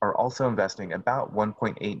 are also investing about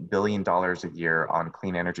 $1.8 billion a year on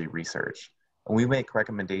clean energy research. And we make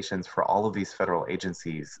recommendations for all of these federal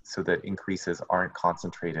agencies so that increases aren't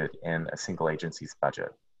concentrated in a single agency's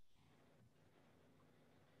budget.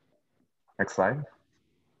 Next slide.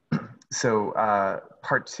 So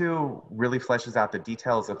part two really fleshes out the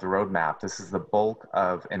details of the roadmap. This is the bulk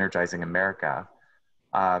of Energizing America.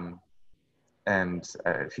 If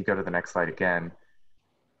you go to the next slide again.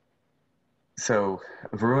 So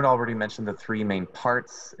Varun already mentioned the three main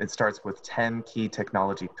parts. It starts with 10 key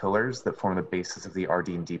technology pillars that form the basis of the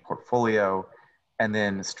RD&D portfolio, and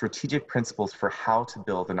then strategic principles for how to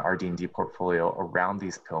build an RD&D portfolio around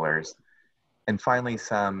these pillars. And finally,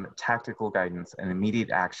 some tactical guidance and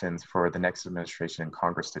immediate actions for the next administration and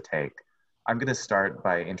Congress to take. I'm going to start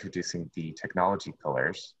by introducing the technology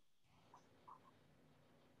pillars.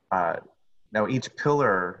 Now, each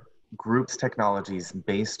pillar groups technologies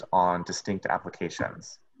based on distinct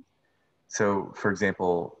applications. So, for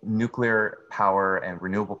example, nuclear power and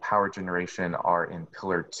renewable power generation are in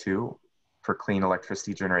Pillar 2 for clean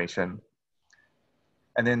electricity generation.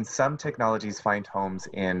 And then some technologies find homes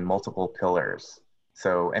in multiple pillars.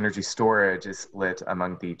 So energy storage is split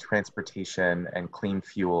among the transportation and clean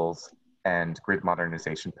fuels and grid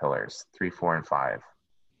modernization pillars, 3, 4, and 5.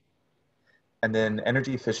 And then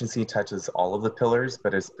energy efficiency touches all of the pillars,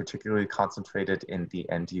 but is particularly concentrated in the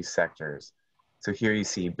end use sectors. So here you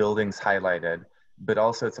see buildings highlighted, but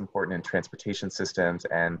also it's important in transportation systems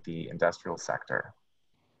and the industrial sector.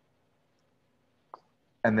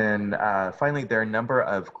 And then finally, there are a number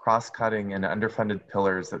of cross-cutting and underfunded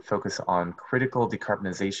pillars that focus on critical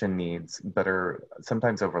decarbonization needs, but are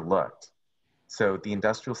sometimes overlooked. So the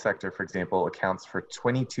industrial sector, for example, accounts for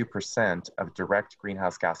 22% of direct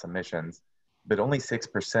greenhouse gas emissions, but only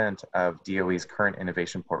 6% of DOE's current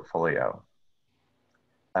innovation portfolio.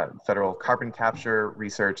 Federal carbon capture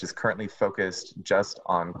research is currently focused just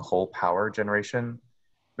on coal power generation,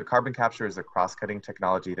 but carbon capture is a cross-cutting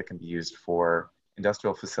technology that can be used for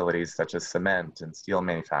industrial facilities such as cement and steel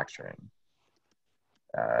manufacturing.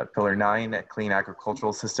 Pillar 9, clean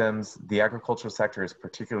agricultural systems. The agricultural sector is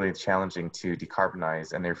particularly challenging to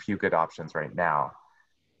decarbonize, and there are few good options right now.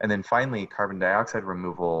 And then finally, carbon dioxide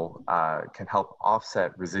removal can help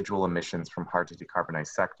offset residual emissions from hard to decarbonize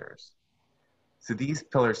sectors. So these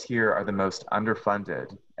pillars here are the most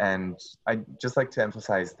underfunded. And I'd just like to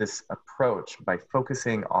emphasize this approach by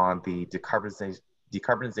focusing on the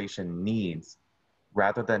decarbonization needs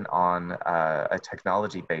rather than on a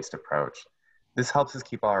technology-based approach. This helps us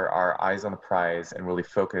keep our eyes on the prize and really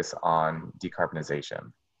focus on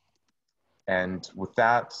decarbonization. And with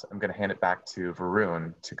that, I'm going to hand it back to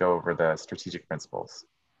Varun to go over the strategic principles.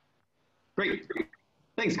 Great.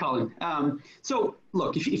 Thanks, Colin. So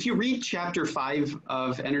look, if you read chapter 5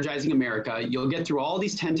 of Energizing America, you'll get through all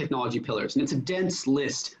these 10 technology pillars, and it's a dense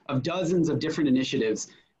list of dozens of different initiatives.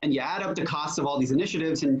 And you add up the costs of all these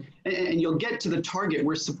initiatives, and you'll get to the target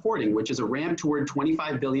we're supporting, which is a ramp toward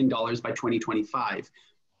 $25 billion by 2025.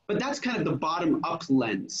 But that's kind of the bottom-up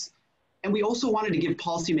lens. And we also wanted to give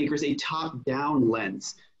policymakers a top-down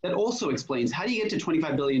lens that also explains how do you get to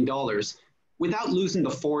 $25 billion without losing the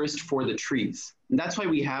forest for the trees. And that's why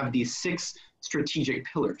we have these 6 strategic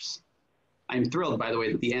pillars. I'm thrilled, by the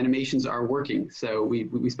way, that the animations are working. So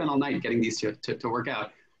we spent all night getting these to work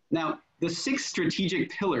out. Now, the 6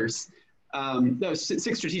 strategic pillars, those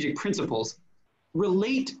 6 strategic principles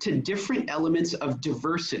relate to different elements of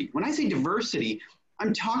diversity. When I say diversity,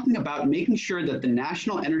 I'm talking about making sure that the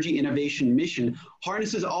National Energy Innovation Mission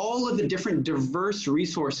harnesses all of the different diverse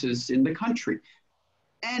resources in the country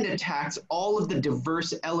and attacks all of the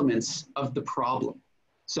diverse elements of the problem.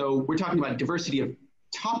 So we're talking about diversity of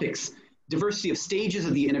topics, diversity of stages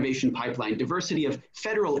of the innovation pipeline, diversity of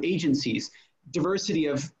federal agencies, diversity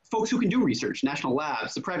of folks who can do research, national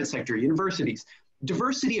labs, the private sector, universities,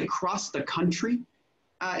 diversity across the country.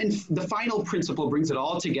 And the final principle brings it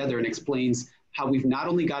all together and explains how we've not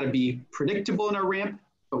only got to be predictable in our ramp,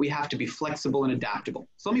 but we have to be flexible and adaptable.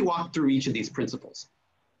 So let me walk through each of these principles.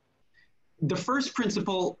 The first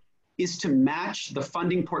principle is to match the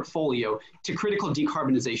funding portfolio to critical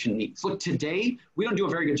decarbonization needs. Look, today, we don't do a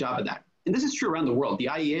very good job of that. and this is true around the world. The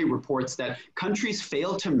IEA reports that countries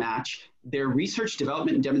fail to match their research,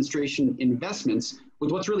 development, and demonstration investments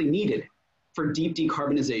with what's really needed for deep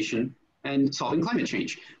decarbonization and solving climate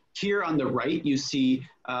change. Here on the right, you see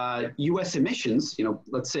US emissions,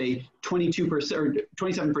 let's say 22% or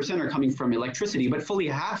 27% are coming from electricity, but fully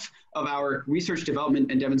half of our research,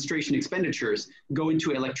 development, and demonstration expenditures go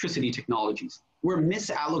into electricity technologies. We're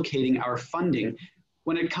misallocating our funding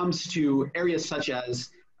when it comes to areas such as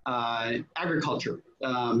agriculture,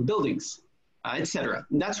 buildings, et cetera.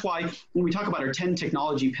 And that's why when we talk about our 10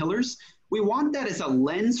 technology pillars, we want that as a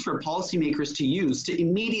lens for policymakers to use to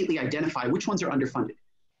immediately identify which ones are underfunded.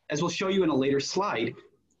 As we'll show you in a later slide,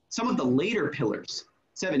 some of the later pillars,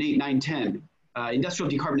 7, 8, 9, 10,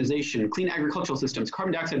 industrial decarbonization, clean agricultural systems,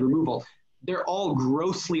 carbon dioxide removal, they're all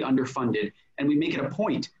grossly underfunded, and we make it a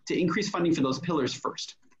point to increase funding for those pillars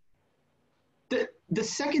first. The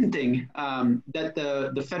second thing that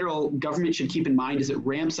the federal government should keep in mind as it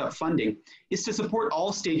ramps up funding is to support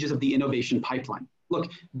all stages of the innovation pipeline.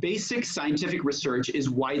 Look, basic scientific research is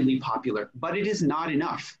widely popular, but it is not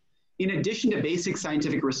enough. In addition to basic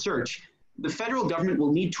scientific research, the federal government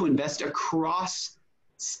will need to invest across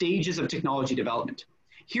stages of technology development.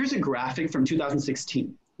 Here's a graphic from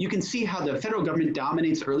 2016. You can see how the federal government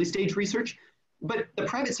dominates early stage research, but the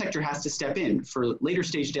private sector has to step in for later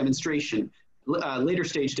stage demonstration, later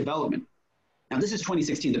stage development. Now this is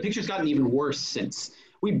 2016. The picture's gotten even worse since.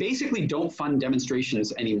 We basically don't fund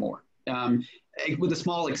demonstrations anymore, with a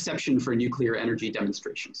small exception for nuclear energy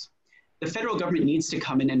demonstrations. The federal government needs to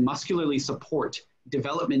come in and muscularly support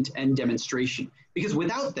development and demonstration, because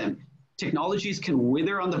without them, technologies can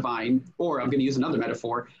wither on the vine, or I'm going to use another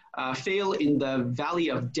metaphor, fail in the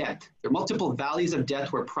valley of death. There are multiple valleys of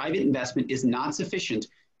death where private investment is not sufficient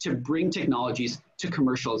to bring technologies to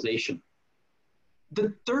commercialization.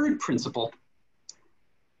 The third principle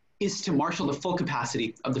is to marshal the full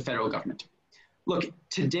capacity of the federal government. Look,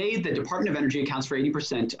 today the Department of Energy accounts for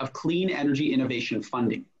 80% of clean energy innovation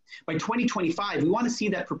funding. By 2025, we want to see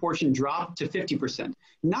that proportion drop to 50%,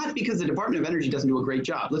 not because the Department of Energy doesn't do a great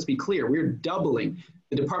job. Let's be clear, we're doubling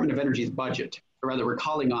the Department of Energy's budget, or rather we're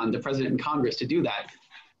calling on the President and Congress to do that.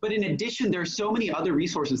 But in addition, there are so many other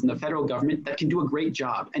resources in the federal government that can do a great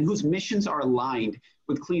job and whose missions are aligned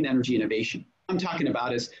with clean energy innovation. I'm talking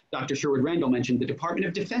about, as Dr. Sherwood Randall mentioned, the Department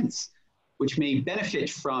of Defense, which may benefit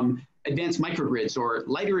from advanced microgrids or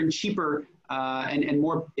lighter and cheaper and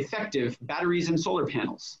more effective batteries and solar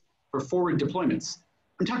panels for forward deployments.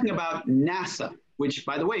 I'm talking about NASA, which,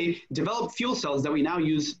 by the way, developed fuel cells that we now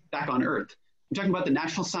use back on Earth. I'm talking about the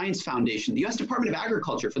National Science Foundation, the US Department of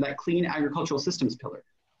Agriculture for that clean agricultural systems pillar.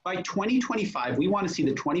 By 2025, we want to see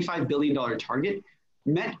the $25 billion target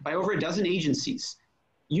met by over a dozen agencies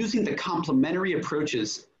using the complementary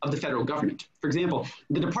approaches of the federal government. For example,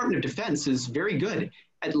 the Department of Defense is very good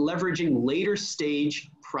at leveraging later stage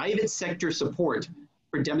private sector support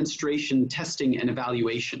for demonstration, testing, and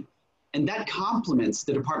evaluation. And that complements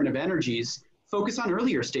the Department of Energy's focus on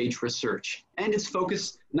earlier stage research and its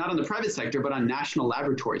focus not on the private sector, but on national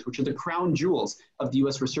laboratories, which are the crown jewels of the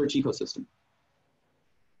US research ecosystem.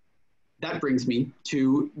 That brings me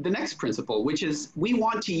to the next principle, which is we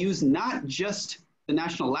want to use not just the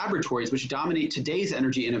national laboratories, which dominate today's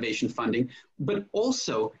energy innovation funding, but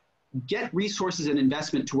also get resources and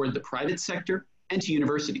investment toward the private sector and to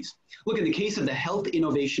universities. Look, in the case of the Health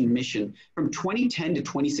Innovation Mission, from 2010 to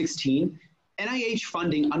 2016, NIH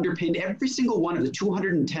funding underpinned every single one of the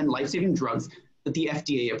 210 life-saving drugs that the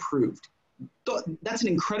FDA approved. That's an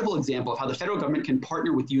incredible example of how the federal government can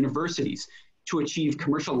partner with universities to achieve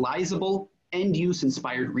commercializable, end-use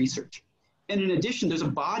inspired research. And in addition, there's a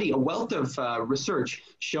wealth of research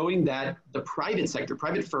showing that the private sector,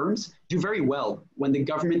 private firms, do very well when the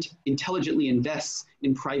government intelligently invests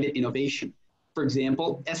in private innovation. For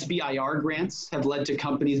example, SBIR grants have led to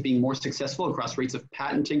companies being more successful across rates of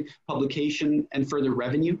patenting, publication, and further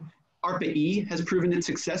revenue. ARPA-E has proven its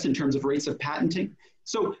success in terms of rates of patenting.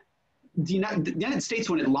 So the United States,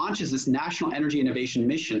 when it launches this National Energy Innovation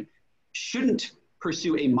Mission, shouldn't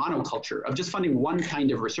pursue a monoculture of just funding one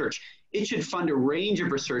kind of research. It should fund a range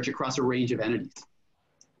of research across a range of entities.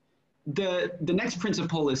 The next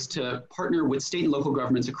principle is to partner with state and local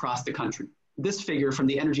governments across the country. This figure from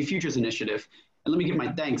the Energy Futures Initiative, and let me give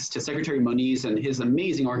my thanks to Secretary Moniz and his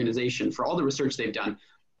amazing organization for all the research they've done.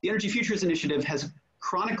 The Energy Futures Initiative has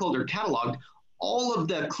chronicled or cataloged all of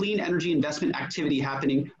the clean energy investment activity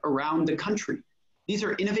happening around the country. These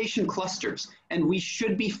are innovation clusters, and we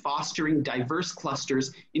should be fostering diverse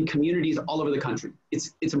clusters in communities all over the country.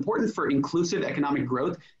 It's important for inclusive economic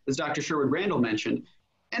growth, as Dr. Sherwood Randall mentioned,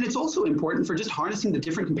 And it's also important for just harnessing the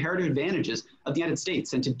different comparative advantages of the United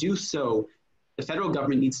States. And to do so, the federal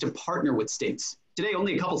government needs to partner with states. Today,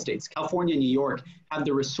 only a couple states, California and New York, have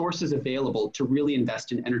the resources available to really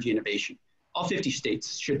invest in energy innovation. All 50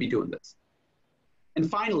 states should be doing this. And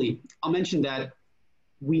finally, I'll mention that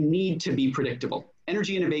we need to be predictable.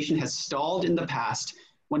 Energy innovation has stalled in the past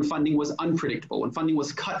when funding was unpredictable, when funding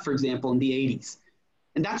was cut, for example, in the 80s.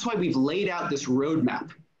 And that's why we've laid out this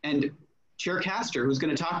roadmap. And Chair Castor, who's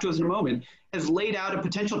going to talk to us in a moment, has laid out a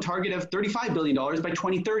potential target of $35 billion by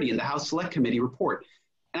 2030 in the House Select Committee report.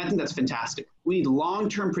 And I think that's fantastic. We need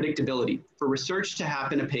long-term predictability for research to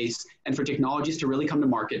happen apace and for technologies to really come to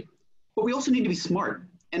market. But we also need to be smart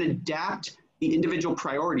and adapt the individual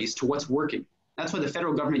priorities to what's working. That's why the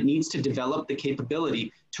federal government needs to develop the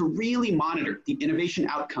capability to really monitor the innovation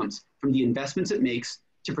outcomes from the investments it makes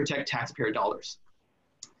to protect taxpayer dollars.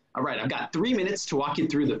 All right, I've got 3 minutes to walk you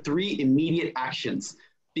through the 3 immediate actions,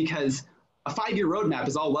 because a 5-year roadmap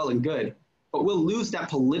is all well and good, but we'll lose that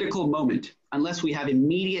political moment unless we have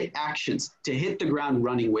immediate actions to hit the ground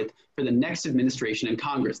running with for the next administration and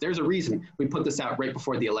Congress. There's a reason we put this out right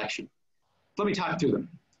before the election. Let me talk through them.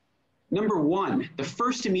 Number 1, the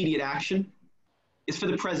first immediate action is for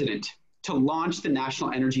the president to launch the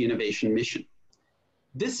National Energy Innovation Mission.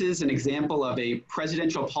 This is an example of a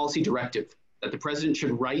presidential policy directive that the president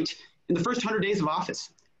should write in the first 100 days of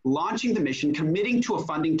office, launching the mission, committing to a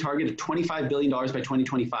funding target of $25 billion by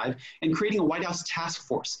 2025, and creating a White House task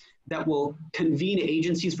force that will convene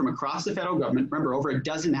agencies from across the federal government, remember over a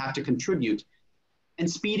dozen have to contribute, and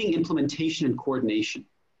speeding implementation and coordination.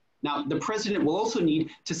 Now, the president will also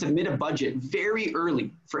need to submit a budget very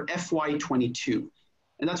early for FY22,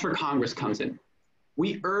 and that's where Congress comes in.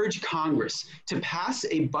 We urge Congress to pass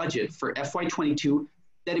a budget for FY22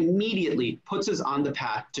 that immediately puts us on the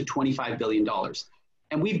path to $25 billion.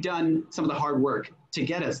 And we've done some of the hard work to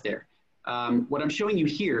get us there. What I'm showing you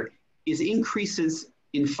here is increases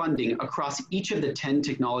in funding across each of the 10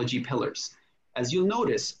 technology pillars. As you'll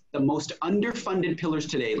notice, the most underfunded pillars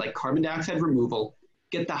today, like carbon dioxide removal,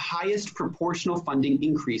 get the highest proportional funding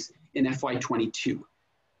increase in FY22.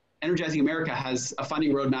 Energizing America has a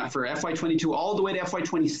funding roadmap for FY22 all the way to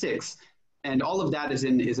FY26, and all of that is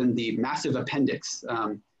in the massive appendix.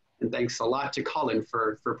 And thanks a lot to Colin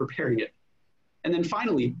for preparing it. And then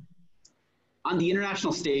finally, on the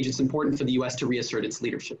international stage, it's important for the US to reassert its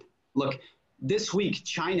leadership. Look, this week,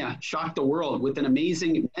 China shocked the world with an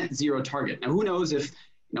amazing net zero target. Now, who knows if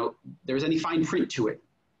there's any fine print to it,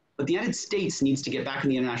 but the United States needs to get back on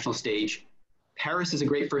the international stage. Paris is a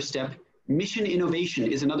great first step. Mission innovation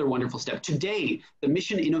is another wonderful step. Today, the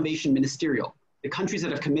Mission Innovation Ministerial, the countries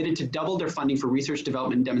that have committed to double their funding for research,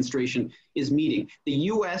 development, and demonstration, is meeting. The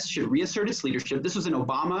US should reassert its leadership. This was an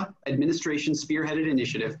Obama administration spearheaded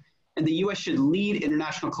initiative, and the US should lead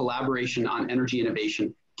international collaboration on energy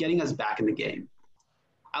innovation, getting us back in the game.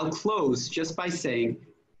 I'll close just by saying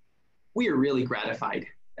we are really gratified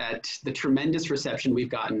at the tremendous reception we've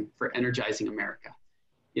gotten for Energizing America.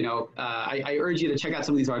 I urge you to check out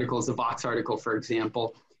some of these articles, the Vox article, for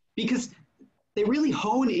example, because they really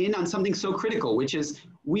hone in on something so critical, which is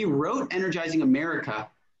we wrote Energizing America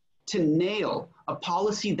to nail a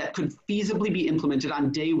policy that could feasibly be implemented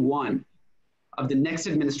on day one of the next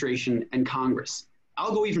administration and Congress.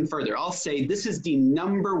 I'll go even further. I'll say this is the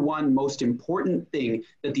 #1 most important thing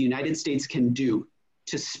that the United States can do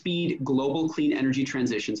to speed global clean energy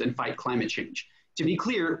transitions and fight climate change. To be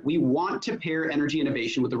clear, we want to pair energy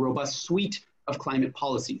innovation with a robust suite of climate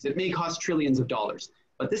policies. It may cost trillions of dollars,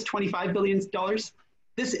 but this $25 billion,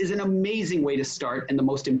 this is an amazing way to start and the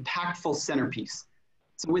most impactful centerpiece.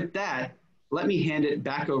 So with that, let me hand it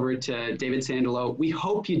back over to David Sandalo. We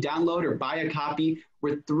hope you download or buy a copy.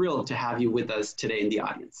 We're thrilled to have you with us today in the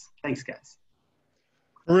audience. Thanks, guys.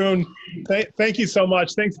 Varun, thank you so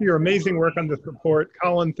much. Thanks for your amazing work on this report.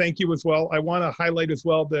 Colin, thank you as well. I want to highlight as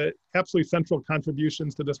well the absolutely central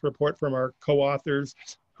contributions to this report from our co-authors,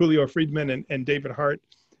 Julio Friedman and David Hart.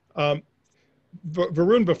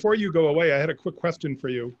 Varun, before you go away, I had a quick question for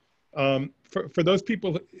you. For those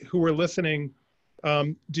people who are listening,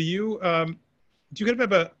 do you have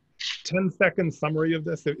a 10-second summary of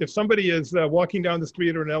this? If somebody is walking down the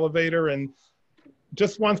street or an elevator and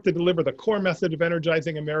just wants to deliver the core message of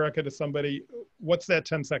Energizing America to somebody, what's that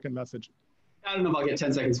 10-second message? I don't know if I'll get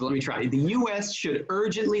 10 seconds, but let me try. The U.S. should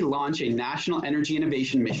urgently launch a national energy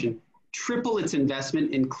innovation mission, triple its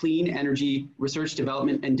investment in clean energy research,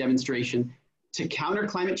 development, and demonstration to counter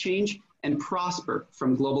climate change and prosper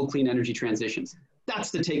from global clean energy transitions. That's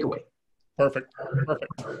the takeaway. Perfect.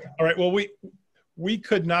 All right, well, we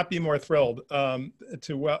could not be more thrilled than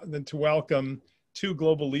to welcome two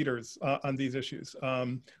global leaders on these issues.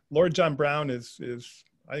 Lord John Brown is,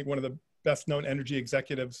 I think, one of the best known energy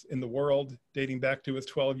executives in the world, dating back to his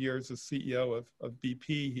 12 years as CEO of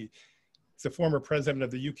BP. He's a former president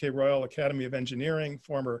of the UK Royal Academy of Engineering,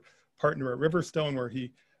 former partner at Riverstone, where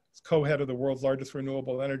he is co-head of the world's largest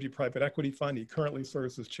renewable energy private equity fund. He currently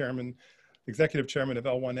serves as executive chairman of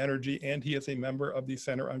L1 Energy, and he is a member of the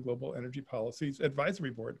Center on Global Energy Policy's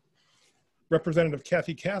advisory board. Representative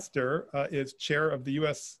Kathy Castor is chair of the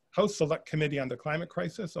U.S. House Select Committee on the Climate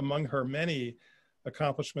Crisis. Among her many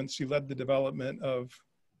accomplishments, she led the development of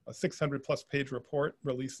a 600+ page report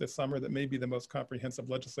released this summer that may be the most comprehensive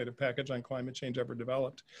legislative package on climate change ever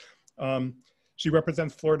developed. She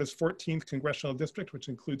represents Florida's 14th congressional district, which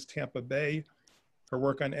includes Tampa Bay. Her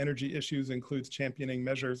work on energy issues includes championing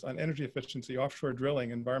measures on energy efficiency, offshore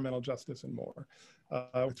drilling, environmental justice, and more.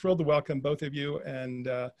 We're thrilled to welcome both of you, and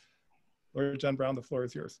Lord John Brown, the floor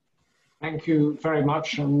is yours. Thank you very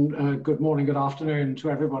much, and good morning, good afternoon to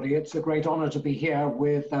everybody. It's a great honor to be here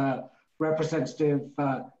with Representative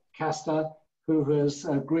Castor, who has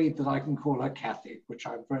agreed that I can call her Kathy, which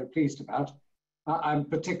I'm very pleased about. I'm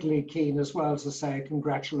particularly keen as well to say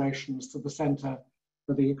congratulations to the Center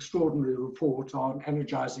for the extraordinary report on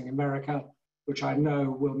Energizing America, which I know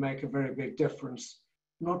will make a very big difference,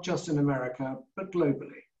 not just in America, but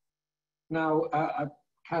globally. Now,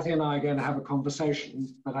 Kathy and I are going to have a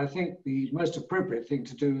conversation, but I think the most appropriate thing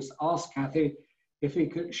to do is ask Kathy if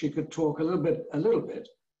she could talk a little bit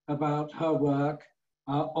about her work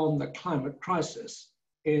on the climate crisis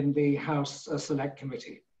in the House Select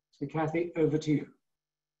Committee. So Kathy, over to you.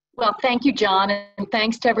 Well, thank you, John, and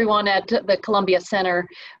thanks to everyone at the Columbia Center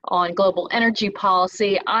on Global Energy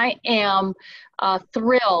Policy. I am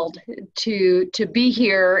thrilled to be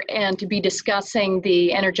here and to be discussing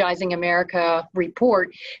the Energizing America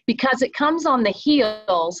report, because it comes on the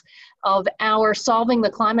heels of our Solving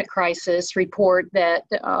the Climate Crisis report that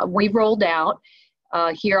we rolled out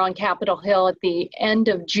here on Capitol Hill at the end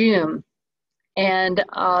of June. And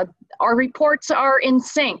our reports are in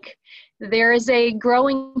sync. There is a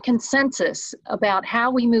growing consensus about how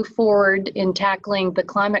we move forward in tackling the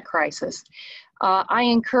climate crisis. I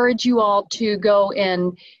encourage you all to go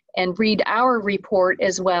and read our report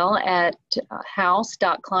as well at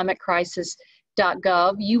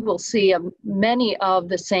house.climatecrisis.gov. You will see many of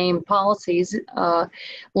the same policies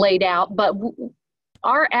laid out, but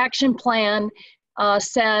our action plan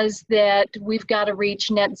says that we've got to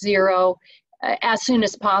reach net zero as soon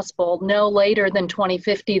as possible, no later than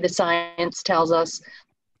 2050, the science tells us.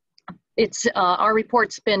 Our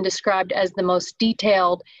report's been described as the most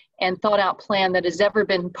detailed and thought out plan that has ever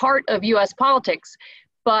been part of US politics,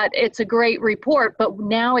 but it's a great report, but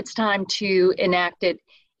now it's time to enact it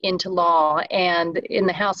into law. And in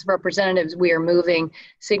the House of Representatives, we are moving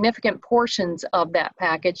significant portions of that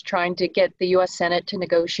package, trying to get the US Senate to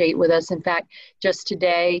negotiate with us. In fact, just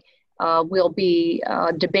today, we'll be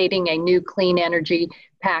debating a new clean energy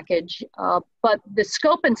package, but the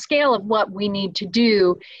scope and scale of what we need to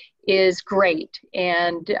do is great,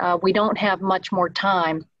 and we don't have much more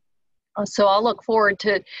time. So I'll look forward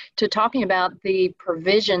to talking about the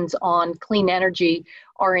provisions on clean energy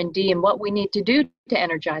R&D and what we need to do to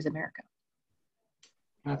energize America.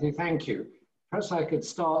 Kathy, thank you. Perhaps I could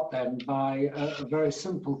start then by a very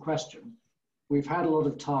simple question. We've had a lot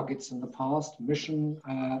of targets in the past, mission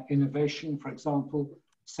innovation, for example,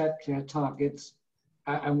 set clear targets,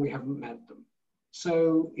 and we haven't met them.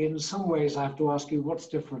 So in some ways, I have to ask you, what's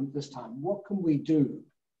different this time? What can we do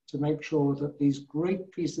to make sure that these great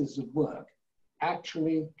pieces of work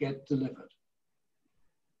actually get delivered?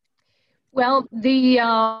 Well,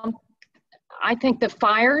 I think the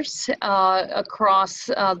fires across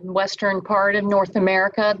the western part of North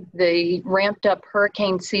America, the ramped up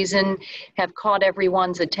hurricane season have caught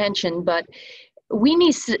everyone's attention, but we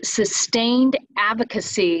need sustained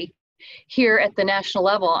advocacy here at the national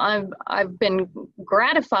level. I've been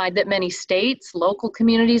gratified that many states, local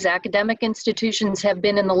communities, academic institutions have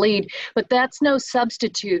been in the lead, but that's no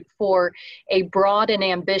substitute for a broad and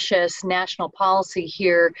ambitious national policy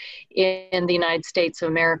here in the United States of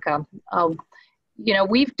America. You know,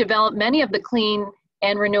 we've developed many of the clean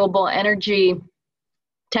and renewable energy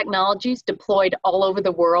technologies deployed all over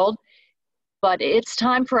the world, but it's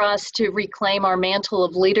time for us to reclaim our mantle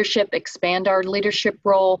of leadership, expand our leadership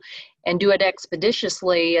role, and do it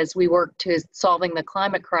expeditiously as we work to solving the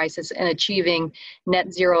climate crisis and achieving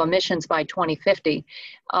net zero emissions by 2050.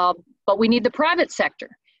 But we need the private sector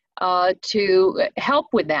to help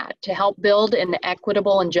with that, to help build an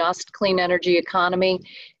equitable and just clean energy economy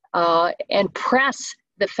and press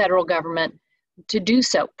the federal government do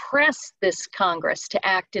so. Press this Congress to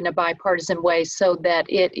act in a bipartisan way so that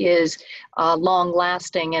it is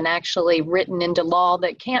long-lasting and actually written into law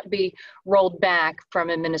that can't be rolled back from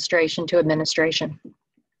administration to administration.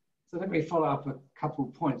 So let me follow up a couple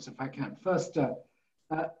of points if I can. First,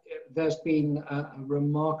 there's been a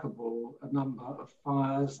remarkable number of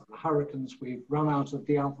fires and hurricanes. We've run out of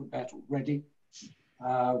the alphabet already,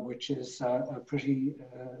 which is a pretty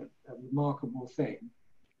remarkable thing.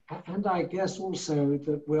 And I guess also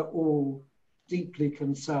that we're all deeply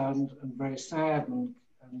concerned and very sad and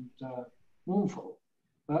mournful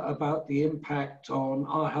about the impact on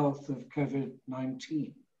our health of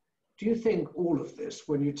COVID-19. Do you think all of this,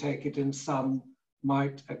 when you take it in sum,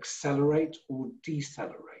 might accelerate or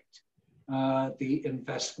decelerate the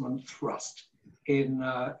investment thrust in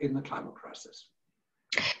the climate crisis?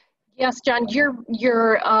 Yes, John,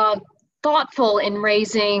 you're thoughtful in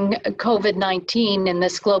raising COVID-19 in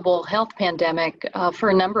this global health pandemic for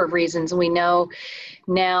a number of reasons. We know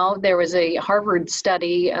now there was a Harvard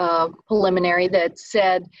study, preliminary, that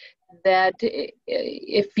said that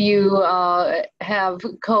if you have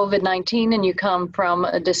COVID-19 and you come from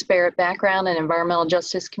a disparate background and environmental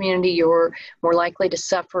justice community, you're more likely to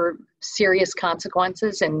suffer serious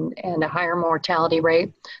consequences and a higher mortality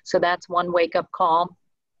rate. So that's one wake-up call.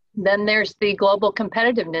 Then there's the global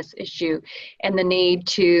competitiveness issue and the need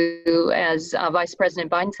to, as Vice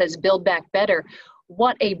President Biden says, build back better.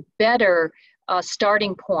 What a better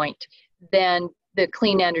starting point than the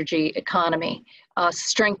clean energy economy,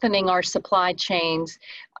 strengthening our supply chains,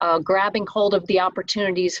 grabbing hold of the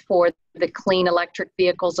opportunities for the clean electric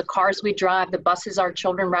vehicles, the cars we drive, the buses our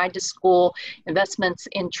children ride to school, investments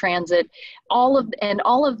in transit, all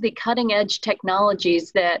of the cutting edge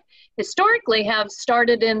technologies that historically have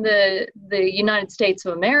started in the United States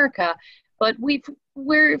of America, but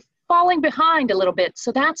we're falling behind a little bit.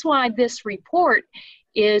 So that's why this report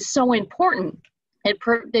is so important.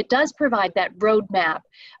 It does provide that roadmap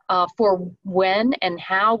for when and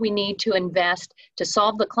how we need to invest to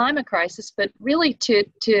solve the climate crisis, but really to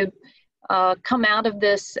come out of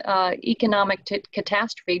this economic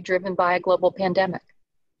catastrophe driven by a global pandemic.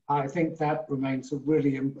 I think that remains a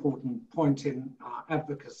really important point in our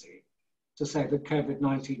advocacy, to say that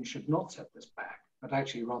COVID-19 should not set this back, but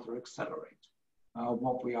actually rather accelerate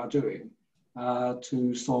what we are doing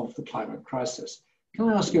to solve the climate crisis. Can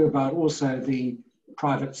I ask you about also the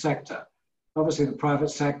private sector? Obviously, the private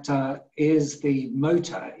sector is the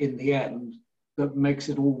motor in the end that makes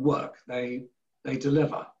it all work. They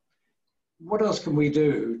deliver. What else can we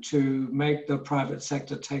do to make the private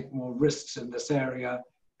sector take more risks in this area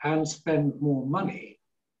and spend more money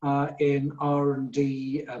in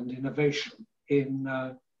R&D and innovation in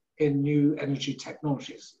new energy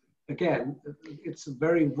technologies? Again, it's a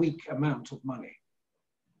very weak amount of money.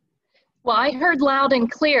 Well, I heard loud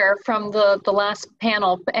and clear from the last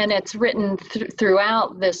panel, and it's written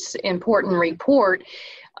throughout this important report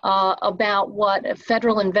about what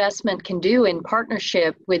federal investment can do in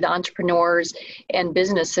partnership with entrepreneurs and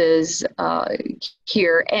businesses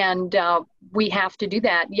here. And we have to do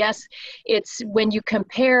that. Yes, it's when you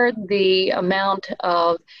compare the amount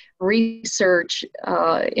of research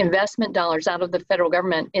investment dollars out of the federal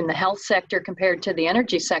government in the health sector compared to the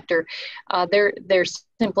energy sector, there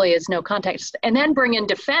simply is no context. And then bring in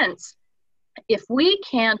defense. If we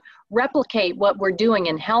can replicate what we're doing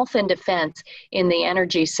in health and defense in the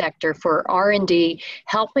energy sector for R&D,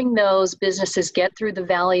 helping those businesses get through the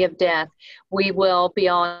valley of death, we will be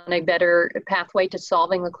on a better pathway to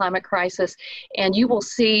solving the climate crisis. And you will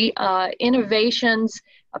see innovations,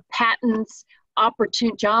 patents,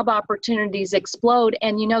 job opportunities explode.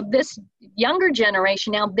 And you know, this younger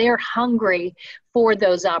generation now, they're hungry for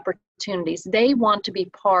those opportunities. They want to be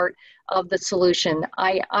part of the solution.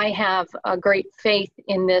 I have a great faith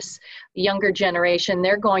in this younger generation.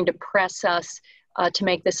 They're going to press us to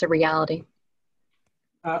make this a reality.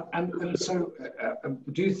 And so,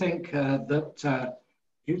 do you think that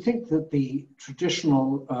the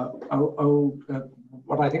traditional old,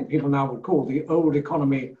 what I think people now would call the old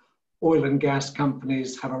economy, oil and gas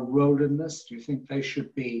companies have a role in this? Do you think they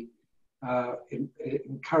should be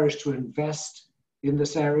encouraged to invest in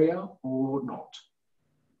this area or not?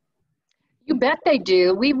 You bet they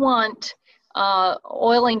do. We want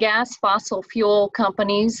oil and gas, fossil fuel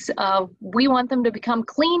companies, we want them to become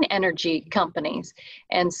clean energy companies.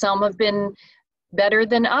 And some have been better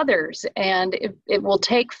than others. And it will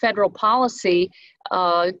take federal policy,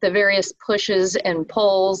 the various pushes and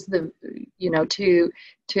pulls, to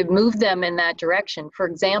move them in that direction. For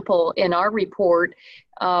example, in our report,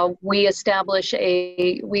 we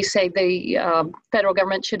say the federal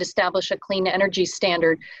government should establish a clean energy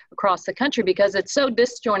standard across the country because it's so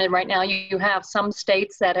disjointed right now. You have some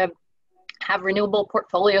states that have renewable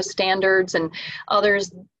portfolio standards and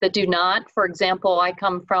others that do not. For example, I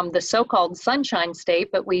come from the so-called sunshine state,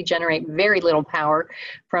 but we generate very little power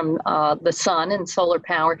from the sun and solar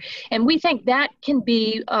power. And we think that can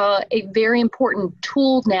be a very important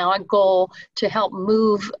tool now, a goal to help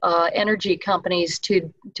move energy companies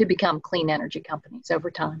to become clean energy companies over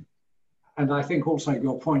time. And I think also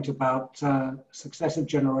your point about successive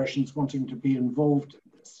generations wanting to be involved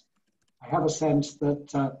in this. I have a sense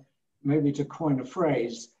that maybe to coin a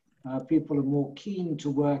phrase, people are more keen to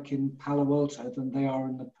work in Palo Alto than they are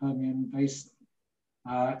in the Permian Basin.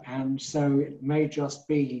 And so it may just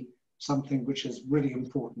be something which is really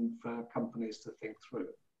important for companies to think through.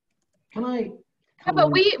 Can I?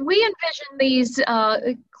 But we envision these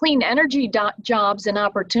clean energy jobs and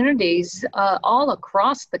opportunities all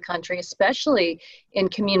across the country, especially in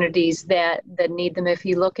communities that need them. If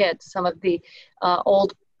you look at some of the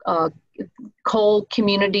old coal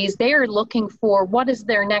communities, they are looking for what is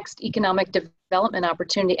their next economic development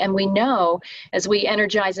opportunity. And we know as we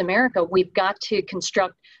energize America, we've got to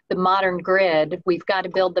construct the modern grid. We've got to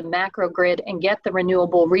build the macro grid and get the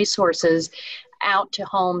renewable resources out to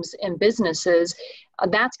homes and businesses.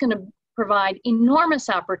 That's going to provide enormous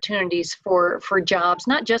opportunities for jobs,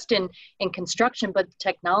 not just in construction, but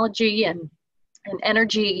technology and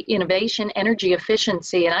energy innovation, energy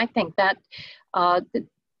efficiency. And I think that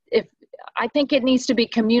I think it needs to be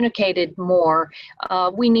communicated more.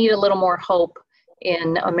 We need a little more hope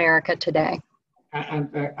in America today. And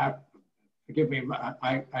forgive me,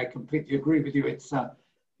 I completely agree with you.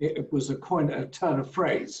 It was a turn of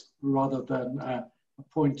phrase rather than a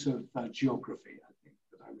point of geography, I think,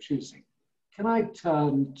 that I was using. Can I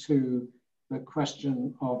turn to the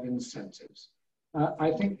question of incentives?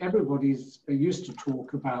 I think everybody's used to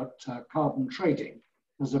talk about carbon trading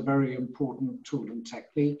as a very important tool and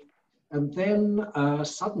technique. And then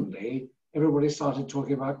suddenly, everybody started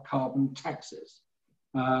talking about carbon taxes,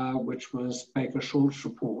 which was Baker Shultz's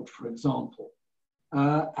report, for example.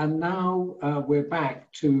 And now we're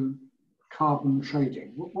back to carbon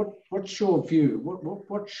trading. What's your view?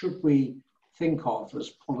 What should we think of as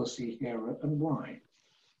policy here and why?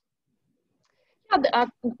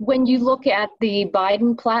 When you look at the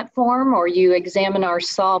Biden platform or you examine our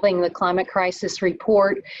Solving the Climate Crisis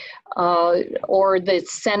report or the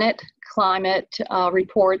Senate climate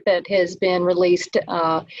report that has been released,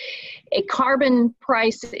 a carbon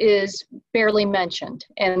price is barely mentioned,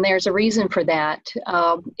 and there's a reason for that.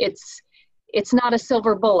 It's not a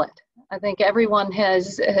silver bullet. I think everyone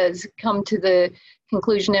has come to the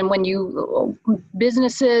conclusion, and when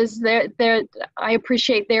businesses, I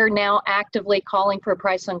appreciate they're now actively calling for a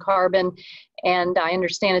price on carbon, and I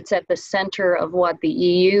understand it's at the center of what the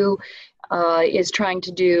EU is trying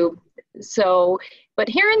to do. So, but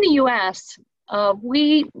here in the U.S.,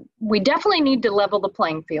 we definitely need to level the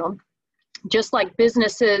playing field, just like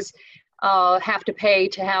businesses have to pay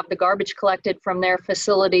to have the garbage collected from their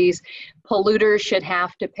facilities. Polluters should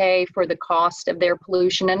have to pay for the cost of their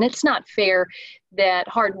pollution. And it's not fair that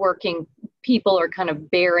hardworking people are kind of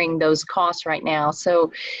bearing those costs right now.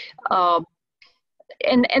 So,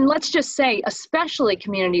 and let's just say, especially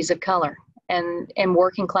communities of color and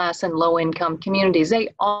working class and low income communities, they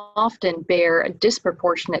often bear a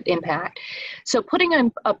disproportionate impact. So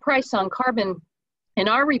putting a price on carbon, in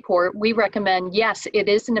our report, we recommend, yes, it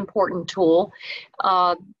is an important tool,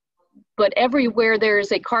 but everywhere there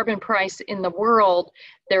is a carbon price in the world,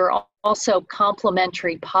 there are also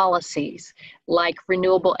complementary policies like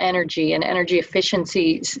renewable energy and energy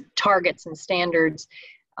efficiency targets and standards.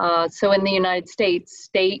 So in the United States,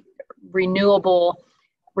 state renewable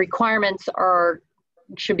requirements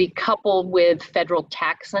should be coupled with federal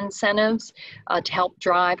tax incentives to help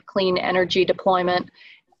drive clean energy deployment.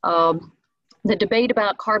 The debate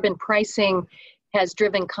about carbon pricing has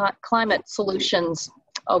driven climate solutions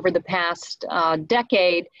over the past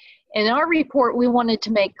decade. In our report, we wanted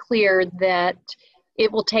to make clear that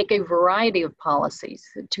it will take a variety of policies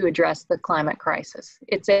to address the climate crisis.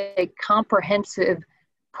 It's a comprehensive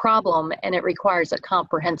problem and it requires a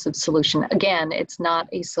comprehensive solution. Again, it's not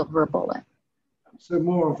a silver bullet. So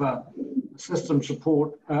more of a systems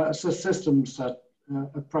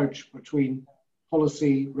approach between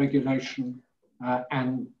policy, regulation,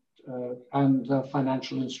 and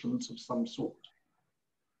financial instruments of some sort.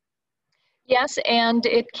 Yes, and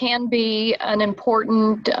it can be an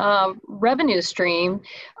important revenue stream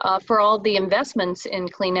for all the investments in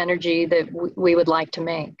clean energy that we would like to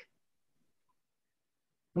make.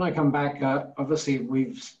 When I come back, obviously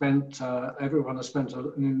we've spent, everyone has spent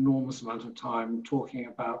an enormous amount of time talking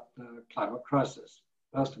about the climate crisis.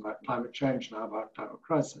 First about climate change, now about climate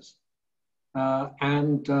crisis.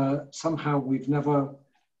 And somehow we've never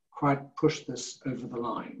quite pushed this over the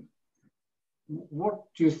line. What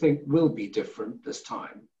do you think will be different this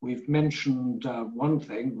time? We've mentioned one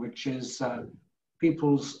thing, which is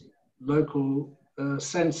people's local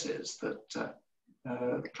senses that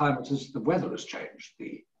the weather has changed,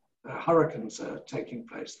 the hurricanes are taking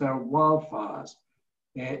place, there are wildfires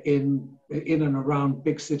in and around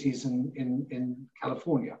big cities in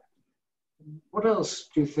California. What else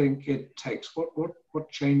do you think it takes? What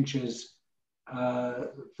changes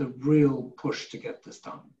the real push to get this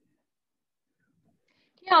done?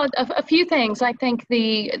 Yeah, a few things. I think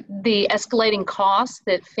the escalating costs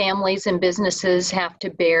that families and businesses have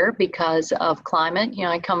to bear because of climate. You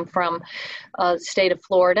know, I come from the state of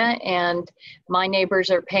Florida, and my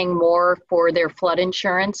neighbors are paying more for their flood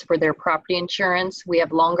insurance, for their property insurance. We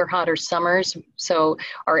have longer, hotter summers, so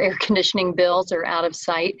our air conditioning bills are out of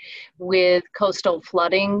sight. With coastal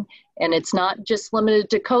flooding, and it's not just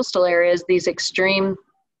limited to coastal areas, these extreme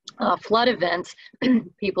flood events,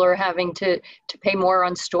 people are having to pay more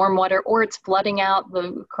on stormwater, or it's flooding out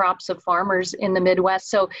the crops of farmers in the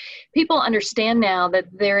Midwest. So people understand now that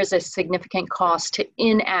there is a significant cost to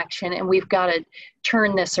inaction, and we've got to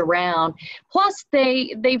turn this around. Plus,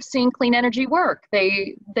 they've seen clean energy work.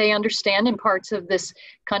 They understand in parts of this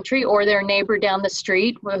country, or their neighbor down the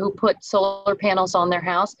street who put solar panels on their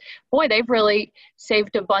house, boy, they've really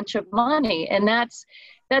saved a bunch of money. And that's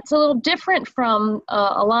a little different from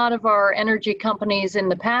a lot of our energy companies in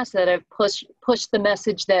the past that have pushed the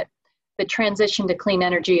message that the transition to clean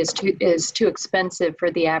energy is too expensive for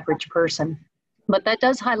the average person. But that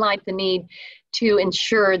does highlight the need to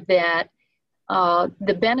ensure that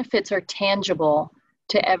the benefits are tangible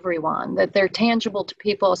to everyone, that they're tangible to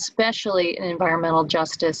people, especially in environmental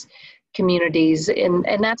justice communities. And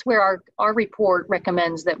that's where our report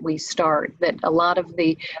recommends that we start, that a lot of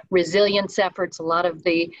the resilience efforts, a lot of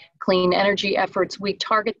the clean energy efforts, we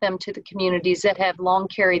target them to the communities that have long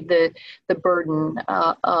carried the burden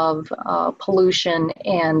of pollution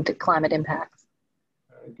and climate impacts.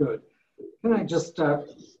 Very good. Can I just talk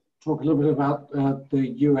a little bit about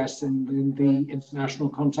the US in the international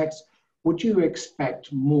context? Would you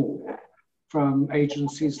expect more from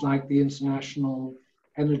agencies like the International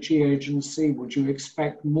Energy Agency? Would you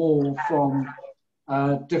expect more from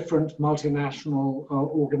different multinational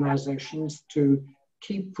organizations to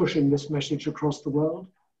keep pushing this message across the world?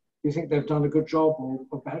 Do you think they've done a good job or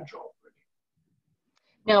a bad job?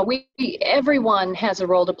 No, everyone has a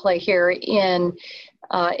role to play here in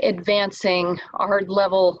advancing our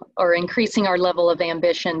level or increasing our level of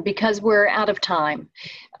ambition, because we're out of time.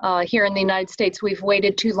 Here in the United States, we've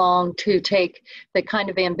waited too long to take the kind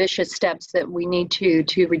of ambitious steps that we need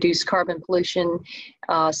to reduce carbon pollution.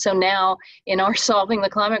 So now in our Solving the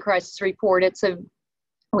Climate Crisis report,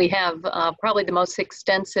 we have probably the most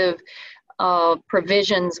extensive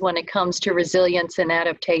provisions when it comes to resilience and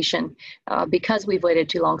adaptation because we've waited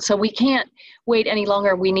too long. So we can't wait any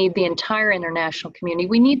longer. We need the entire international community.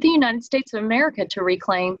 We need the United States of America to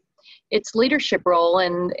reclaim its leadership role.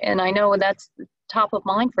 And I know that's top of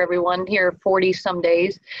mind for everyone here, 40 some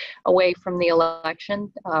days away from the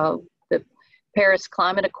election. The Paris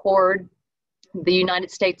Climate Accord, the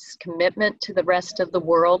United States' commitment to the rest of the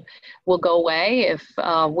world will go away if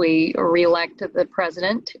we reelect the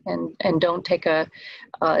president and don't take a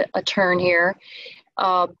turn here.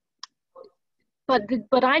 But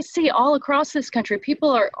I see all across this country, people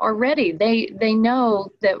are ready. They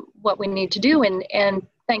know that what we need to do, and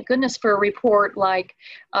thank goodness for a report like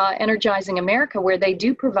Energizing America, where they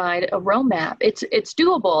do provide a roadmap. It's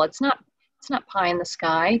doable. It's not pie in the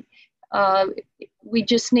sky. We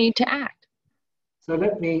just need to act. So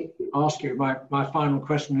let me ask you my final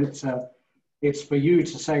question. It's for you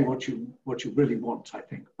to say what you really want, I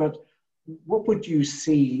think. But what would you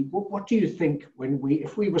see? What do you think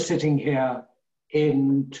if we were sitting here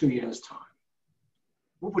in 2 years' time?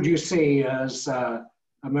 What would you see as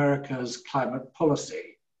America's climate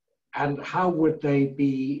policy, and how would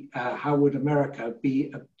America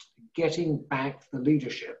be getting back the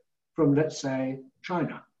leadership from, let's say,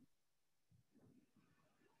 China?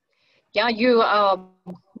 Yeah, you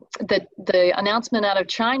the announcement out of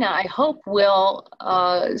China, I hope, will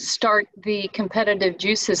start the competitive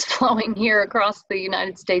juices flowing here across the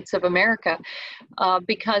United States of America,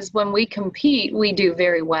 because when we compete, we do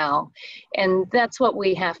very well. And that's what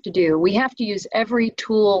we have to do. We have to use every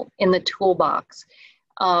tool in the toolbox.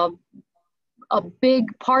 A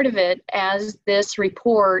big part of it, as this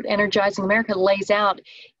report, Energizing America, lays out,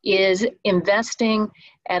 is investing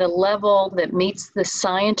at a level that meets the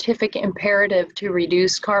scientific imperative to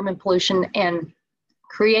reduce carbon pollution and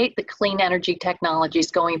create the clean energy technologies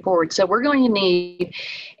going forward. So we're going to need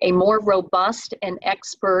a more robust and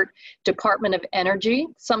expert Department of Energy.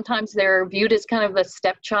 Sometimes they're viewed as kind of a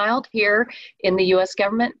stepchild here in the US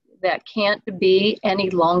government. That can't be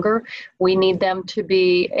any longer. We need them to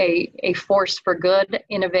be a force for good,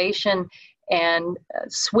 innovation, and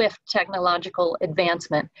swift technological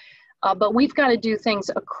advancement. But we've got to do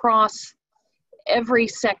things across every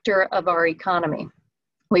sector of our economy.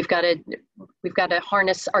 We've got to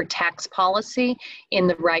harness our tax policy in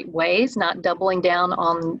the right ways, not doubling down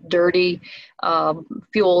on dirty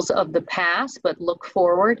fuels of the past, but look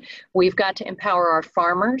forward. We've got to empower our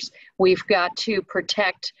farmers. We've got to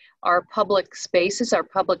protect our public spaces, our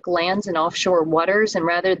public lands and offshore waters, and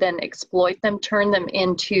rather than exploit them, turn them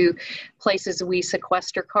into places we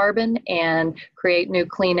sequester carbon and create new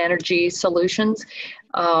clean energy solutions.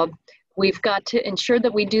 We've got to ensure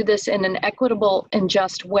that we do this in an equitable and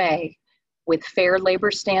just way, with fair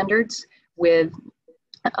labor standards, with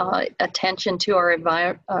attention to our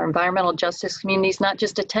environmental justice communities, not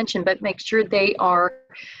just attention, but make sure they are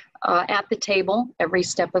at the table every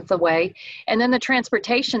step of the way. And then the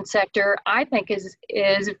transportation sector, I think,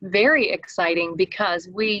 is very exciting, because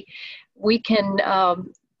we can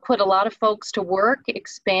put a lot of folks to work,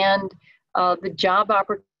 expand the job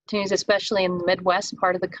opportunities, especially in the Midwest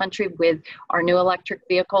part of the country with our new electric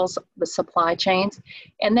vehicles, the supply chains,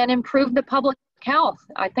 and then improve the public health.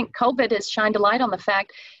 I think COVID has shined a light on the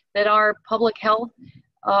fact that our public health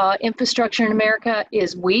infrastructure in America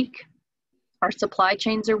is weak. Our supply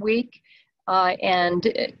chains are weak, and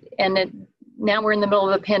now we're in the middle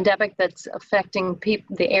of a pandemic that's affecting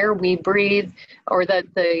the air we breathe, or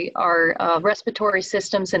our respiratory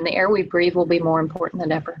systems and the air we breathe will be more important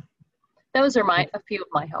than ever. Those are a few of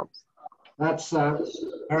my hopes. That's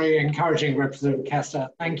very encouraging, Representative Castor.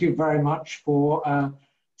 Thank you very much for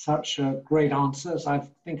such great answers. I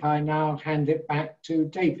think I now hand it back to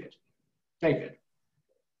David. David.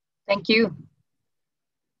 Thank you.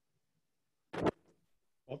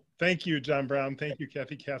 Well, thank you, John Brown. Thank you,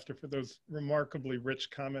 Kathy Castor, for those remarkably rich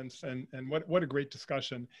comments, and what a great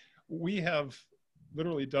discussion. We have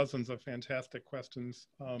literally dozens of fantastic questions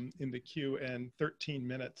in the queue and 13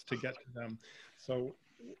 minutes to get to them. So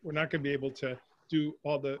we're not going to be able to do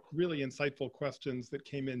all the really insightful questions that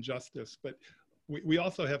came in justice, but we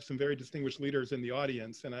also have some very distinguished leaders in the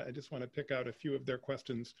audience, and I just want to pick out a few of their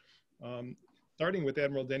questions. Starting with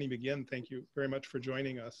Admiral Denny McGinn, thank you very much for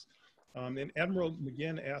joining us. And Admiral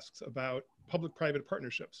McGinn asks about public-private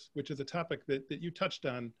partnerships, which is a topic that you touched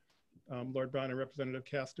on, Lord Brown and Representative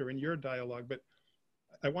Castor, in your dialogue. But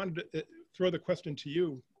I wanted to throw the question to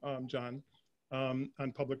you, John,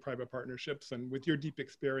 on public-private partnerships, and with your deep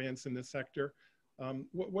experience in this sector,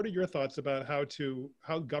 what are your thoughts about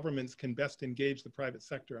how governments can best engage the private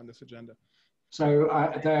sector on this agenda? So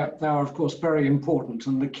they are, of course, very important.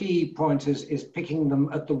 And the key point is picking them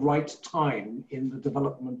at the right time in the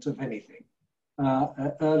development of anything.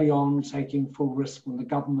 Early on, taking full risk from the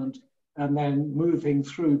government, and then moving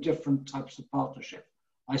through different types of partnership.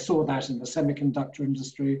 I saw that in the semiconductor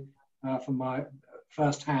industry from my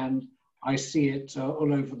first hand. I see it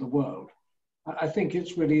all over the world. I think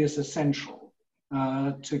it really is essential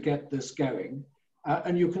to get this going.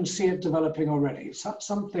 And you can see it developing already.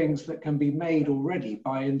 Some things that can be made already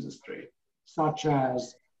by industry, such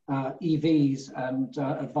as EVs and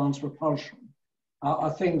advanced propulsion,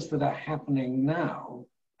 are things that are happening now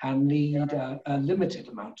and need a limited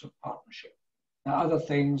amount of partnership. There are other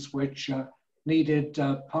things which needed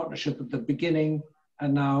partnership at the beginning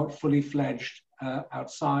and now fully fledged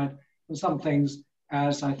outside. And some things,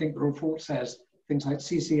 as I think the report says, things like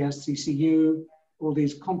CCS, CCU, all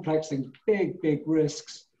these complex things, big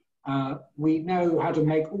risks. We know how to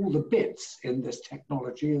make all the bits in this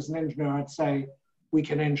technology. As an engineer, I'd say we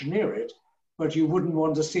can engineer it, but you wouldn't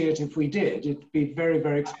want to see it if we did. It'd be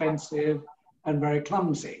very expensive and very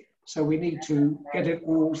clumsy. So we need to get it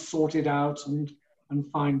all sorted out and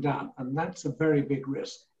find out. And that's a very big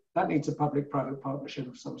risk. That needs a public-private partnership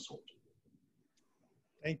of some sort.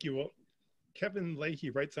 Thank you. Well, Kevin Leahy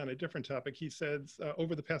writes on a different topic. He says,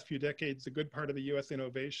 over the past few decades, a good part of the US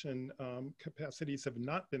innovation capacities have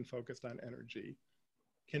not been focused on energy.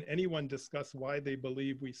 can anyone discuss why they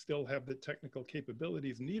believe we still have the technical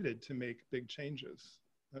capabilities needed to make big changes?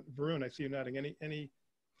 Varun, I see you nodding. Any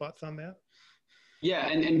thoughts on that? Yeah,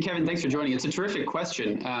 and Kevin, thanks for joining. It's a terrific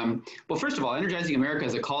question. Well, first of all, Energizing America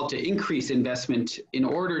is a call to increase investment in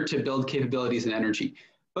order to build capabilities in energy.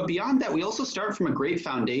 But beyond that, we also start from a great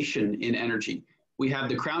foundation in energy. We have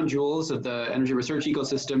the crown jewels of the energy research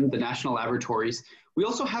ecosystem, the national laboratories. We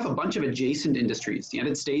also have a bunch of adjacent industries. The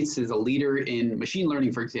United States is a leader in machine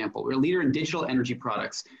learning, for example. We're a leader in digital energy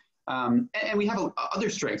products. And we have other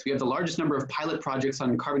strengths. We have the largest number of pilot projects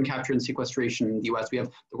on carbon capture and sequestration in the US. We have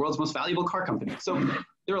the world's most valuable car company. So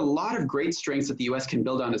there are a lot of great strengths that the US can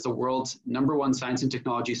build on as the world's #1 science and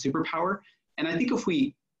technology superpower. And I think if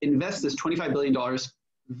we invest this $25 billion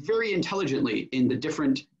very intelligently in the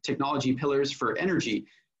different technology pillars for energy,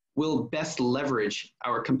 we'll best leverage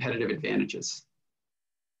our competitive advantages.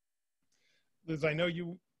 Liz, I know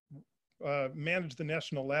you manage the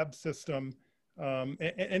national lab system.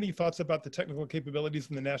 Any thoughts about the technical capabilities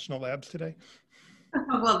in the national labs today?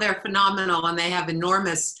 Well, they're phenomenal and they have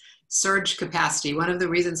enormous surge capacity. One of the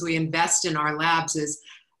reasons we invest in our labs is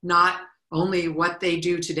not only what they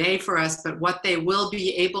do today for us, but what they will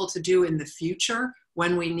be able to do in the future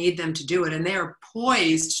when we need them to do it. And they are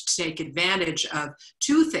poised to take advantage of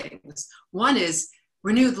two things. One is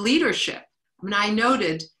renewed leadership. I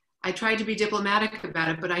mean, I tried to be diplomatic about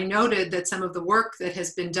it, but I noted that some of the work that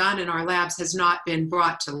has been done in our labs has not been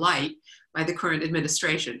brought to light by the current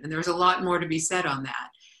administration. And there's a lot more to be said on that.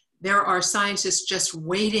 There are scientists just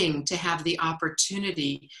waiting to have the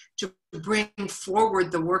opportunity to bring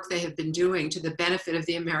forward the work they have been doing to the benefit of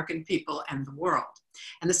the American people and the world.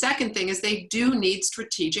 And the second thing is they do need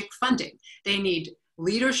strategic funding. They need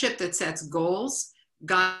leadership that sets goals,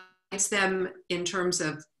 guides them in terms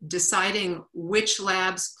of deciding which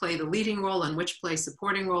labs play the leading role and which play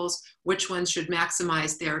supporting roles, which ones should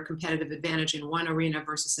maximize their competitive advantage in one arena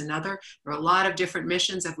versus another. There are a lot of different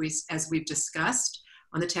missions, as we've discussed,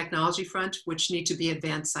 on the technology front, which need to be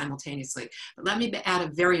advanced simultaneously. But let me add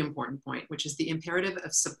a very important point, which is the imperative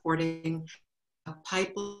of supporting a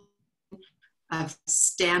pipeline of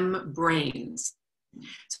STEM brains.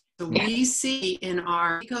 So we see in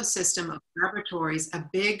our ecosystem of laboratories a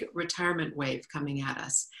big retirement wave coming at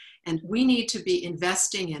us. And we need to be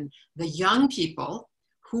investing in the young people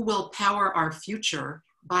who will power our future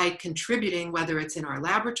by contributing, whether it's in our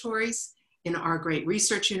laboratories, in our great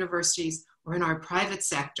research universities, or in our private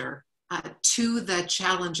sector, to the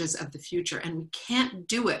challenges of the future. And we can't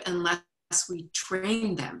do it unless we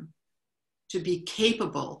train them to be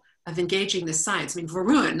capable of engaging the science. I mean,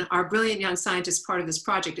 Varun, our brilliant young scientist part of this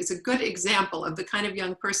project, is a good example of the kind of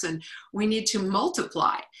young person we need to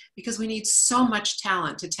multiply, because we need so much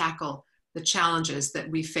talent to tackle the challenges that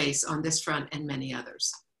we face on this front and many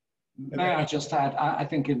others. May I just add, I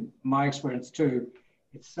think in my experience too,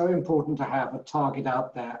 it's so important to have a target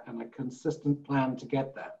out there and a consistent plan to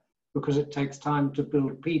get there, because it takes time to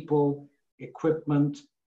build people, equipment,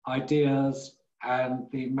 ideas, and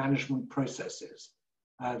the management processes.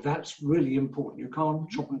 That's really important. You can't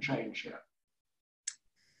chop and change here.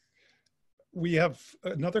 We have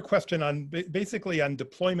another question on basically on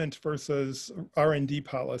deployment versus R&D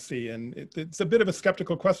policy. And it's a bit of a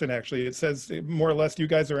skeptical question, actually. It says more or less you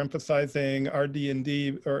guys are emphasizing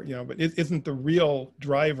RD&D, or, but it isn't the real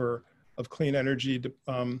driver of clean energy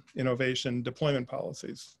innovation deployment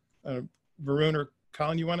policies. Varun or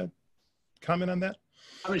Colin, you want to comment on that?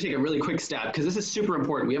 I'm going to take a really quick stab because this is super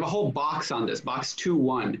important. We have a whole box on this, box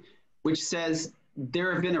 2.1, which says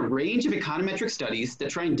there have been a range of econometric studies that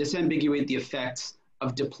try and disambiguate the effects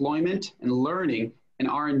of deployment and learning and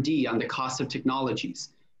R&D on the cost of technologies.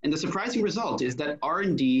 And the surprising result is that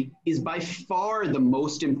R&D is by far the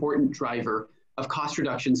most important driver of cost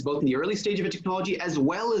reductions, both in the early stage of a technology as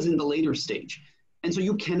well as in the later stage. And so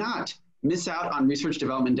you cannot miss out on research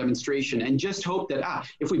development demonstration and just hope that,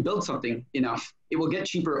 if we build something enough, it will get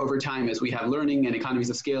cheaper over time as we have learning and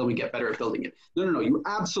economies of scale and we get better at building it. No, you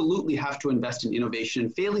absolutely have to invest in innovation.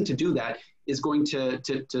 And failing to do that is going to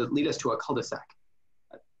lead us to a cul-de-sac.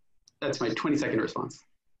 That's my 20-second response.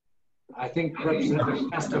 I think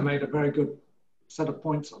Representative Castor made a very good set of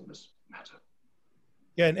points on this matter.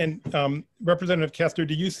 Yeah, and Representative Castor,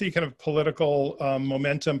 do you see kind of political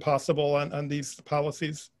momentum possible on these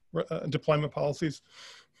policies? Deployment policies?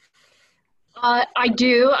 I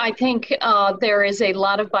do. I think there is a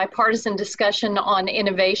lot of bipartisan discussion on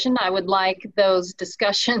innovation. I would like those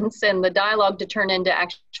discussions and the dialogue to turn into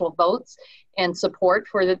actual votes and support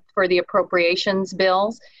for the appropriations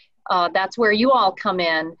bills. That's where you all come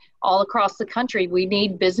in. All across the country, we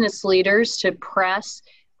need business leaders to press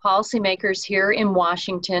policymakers here in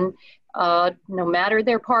Washington no matter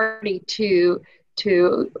their party, to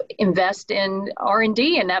invest in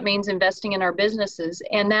R&D, and that means investing in our businesses.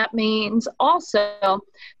 And that means also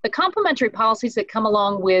the complementary policies that come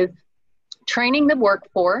along with training the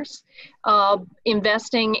workforce,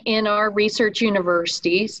 investing in our research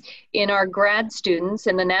universities, in our grad students,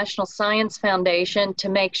 in the National Science Foundation to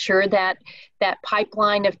make sure that that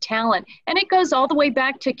pipeline of talent, and it goes all the way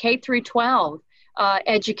back to K through 12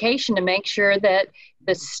 education to make sure that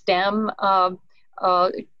the STEM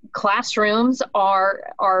classrooms are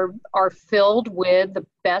filled with the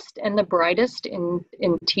best and the brightest in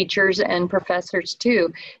teachers and professors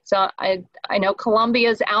too. So I know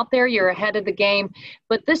Columbia's out there, you're ahead of the game,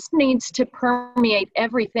 but this needs to permeate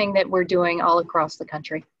everything that we're doing all across the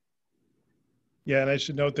country. Yeah, and I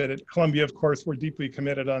should note that at Columbia, of course, we're deeply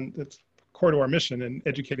committed on, it's core to our mission in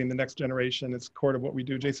educating the next generation. It's core to what we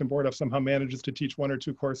do. Jason Bordoff somehow manages to teach 1 or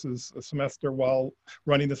 2 courses a semester while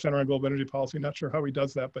running the Center on Global Energy Policy. Not sure how he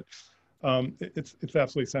does that, but it's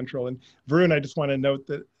absolutely central. And Varun, I just want to note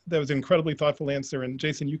that that was an incredibly thoughtful answer. And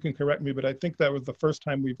Jason, you can correct me, but I think that was the first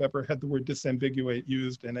time we've ever had the word disambiguate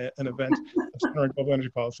used in an event of Center on Global Energy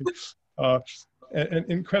Policy, and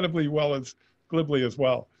incredibly well as glibly as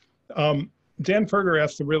well. Dan Ferger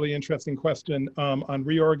asked a really interesting question on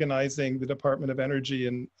reorganizing the Department of Energy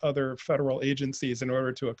and other federal agencies in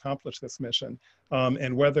order to accomplish this mission,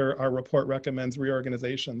 and whether our report recommends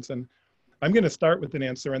reorganizations. And I'm going to start with an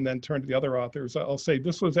answer and then turn to the other authors. I'll say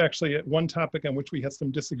this was actually one topic on which we had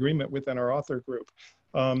some disagreement within our author group.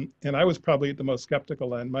 And I was probably the most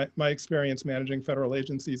skeptical end. My experience managing federal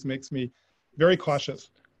agencies makes me very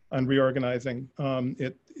cautious on reorganizing.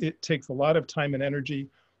 It takes a lot of time and energy.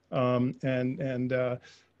 And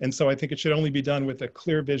so I think it should only be done with a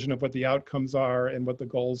clear vision of what the outcomes are and what the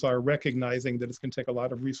goals are, recognizing that it's going to take a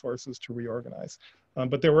lot of resources to reorganize.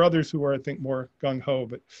 But there were others who were, I think, more gung-ho.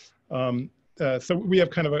 But so we have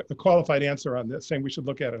kind of a qualified answer on this, saying we should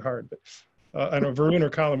look at it hard. But I don't know, Varun or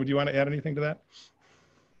Colin, would you want to add anything to that?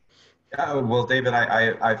 Yeah, well, David,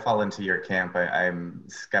 I fall into your camp. I'm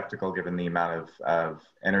skeptical given the amount of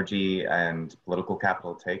energy and political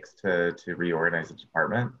capital it takes to reorganize the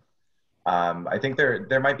department. I think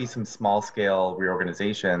there might be some small scale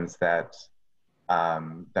reorganizations that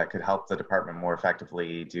could help the department more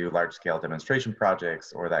effectively do large scale demonstration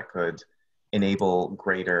projects, or that could enable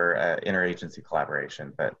greater interagency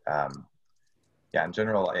collaboration. But yeah, in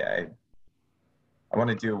general, I want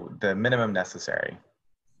to do the minimum necessary.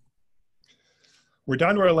 We're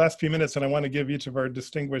down to our last few minutes, and I want to give each of our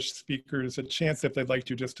distinguished speakers a chance, if they'd like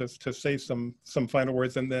to, just to say some final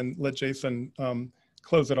words, and then let Jason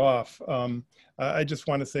close it off. I just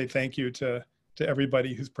want to say thank you to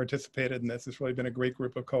everybody who's participated in this. It's really been a great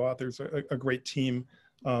group of co-authors, a great team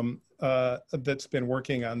that's been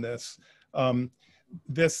working on this.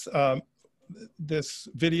 This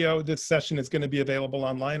session is going to be available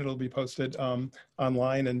online. It'll be posted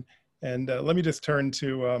online, and let me just turn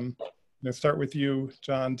to start with you,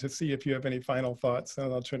 John, to see if you have any final thoughts,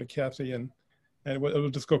 and I'll turn to Kathy, and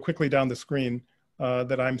we'll just go quickly down the screen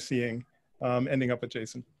that I'm seeing, ending up at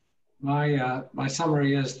Jason. My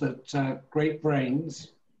summary is that great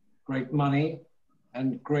brains, great money,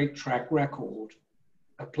 and great track record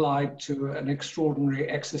applied to an extraordinary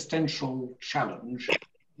existential challenge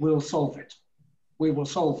will solve it. We will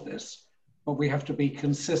solve this, but we have to be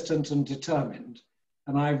consistent and determined.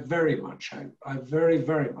 And I very much hope, I very,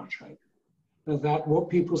 very much hope, that what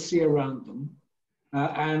people see around them,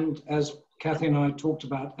 and as Kathy and I talked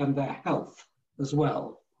about, and their health as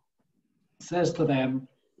well, says to them,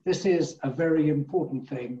 this is a very important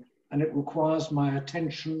thing, and it requires my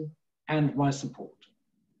attention and my support.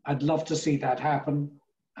 I'd love to see that happen,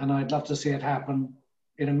 and I'd love to see it happen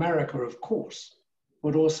in America, of course,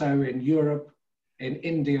 but also in Europe, in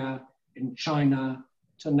India, in China,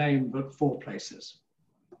 to name but 4 places.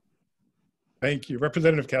 Thank you.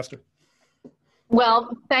 Representative Castor.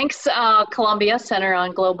 Well, thanks, Columbia Center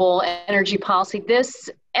on Global Energy Policy. This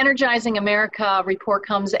Energizing America report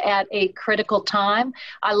comes at a critical time.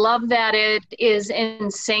 I love that it is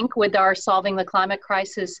in sync with our Solving the Climate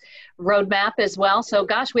Crisis roadmap as well. So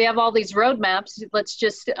gosh, we have all these roadmaps. Let's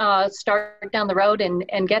just start down the road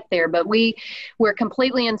and get there. But we're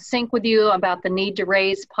completely in sync with you about the need to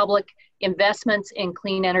raise public investments in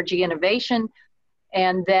clean energy innovation,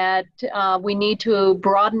 and that we need to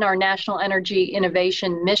broaden our national energy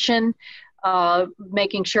innovation mission,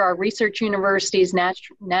 making sure our research universities,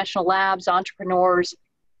 national labs, entrepreneurs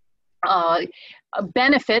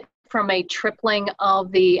benefit from a tripling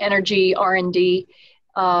of the energy R&D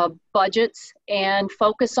budgets, and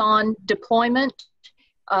focus on deployment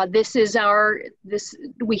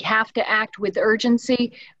We have to act with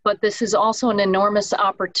urgency, but this is also an enormous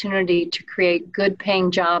opportunity to create good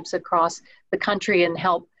paying jobs across the country and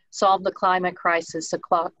help solve the climate crisis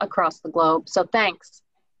across the globe. So thanks.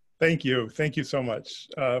 Thank you. Thank you so much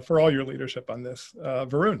for all your leadership on this.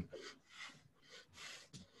 Varun.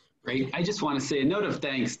 Great. I just want to say a note of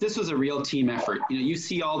thanks. This was a real team effort. You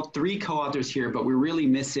see all three co-authors here, but we're really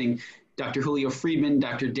missing Dr. Julio Friedman,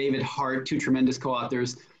 Dr. David Hart, two tremendous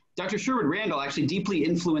co-authors. Dr. Sherwood Randall actually deeply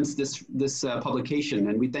influenced this publication,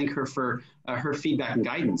 and we thank her for her feedback and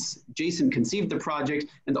guidance. Jason conceived the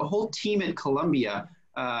project, and the whole team at Columbia,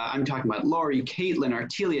 I'm talking about Lori, Caitlin,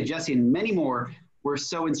 Artelia, Jesse, and many more, were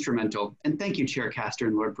so instrumental. And thank you, Chair Castor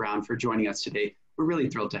and Lord Brown, for joining us today. We're really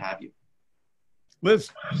thrilled to have you.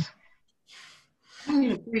 Liz. I'm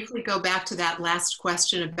going to briefly go back to that last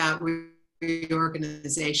question about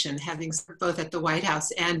reorganization, having served both at the White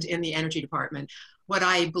House and in the Energy Department. What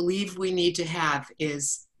I believe we need to have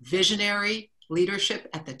is visionary leadership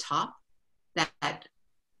at the top that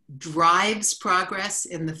drives progress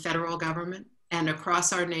in the federal government and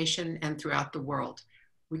across our nation and throughout the world.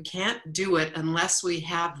 We can't do it unless we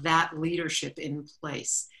have that leadership in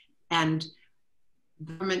place. And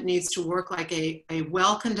government needs to work like a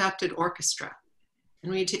well-conducted orchestra.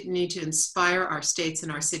 And we need to inspire our states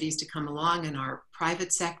and our cities to come along, and our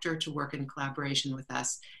private sector to work in collaboration with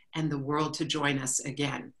us, and the world to join us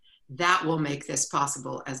again. That will make this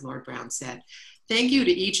possible, as Lord Brown said. Thank you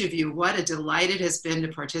to each of you. What a delight it has been to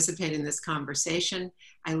participate in this conversation.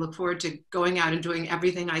 I look forward to going out and doing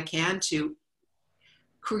everything I can to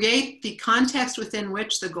create the context within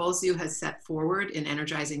which the goals you have set forward in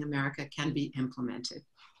Energizing America can be implemented.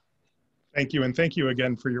 Thank you, and thank you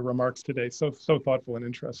again for your remarks today. So thoughtful and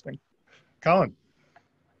interesting. Colin.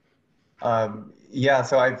 Yeah,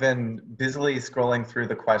 so I've been busily scrolling through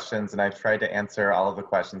the questions, and I've tried to answer all of the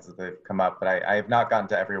questions that have come up, but I have not gotten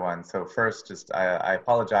to everyone. So first, just I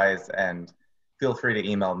apologize, and feel free to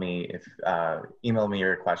email me email me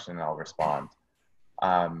your question and I'll respond.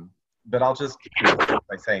 But I'll just conclude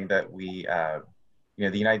by saying that the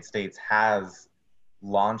United States has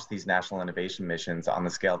launched these national innovation missions on the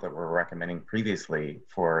scale that we're recommending previously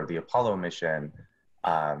for the Apollo mission,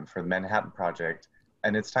 for the Manhattan Project,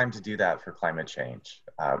 and it's time to do that for climate change.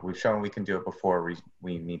 We've shown we can do it before,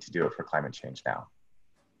 we need to do it for climate change now.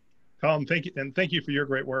 Colin, thank you, and thank you for your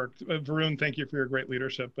great work. Varun, thank you for your great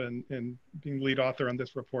leadership and being lead author on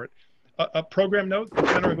this report. A program note, the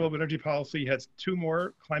Center on Global Energy Policy has 2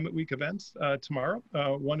 more Climate Week events tomorrow.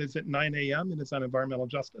 One is at 9 a.m. and it's on environmental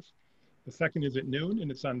justice. The second is at noon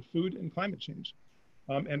and it's on food and climate change.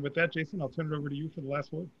 And with that, Jason, I'll turn it over to you for the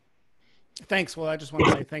last word. Thanks. Well, I just want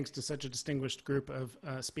to say thanks to such a distinguished group of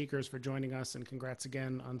speakers for joining us, and congrats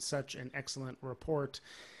again on such an excellent report.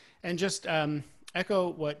 And just echo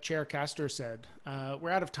what Chair Castor said.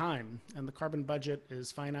 We're out of time, and the carbon budget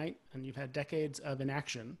is finite, and you've had decades of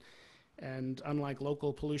inaction. And unlike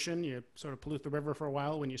local pollution, you sort of pollute the river for a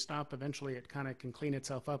while. When you stop, eventually it kind of can clean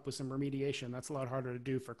itself up with some remediation. That's a lot harder to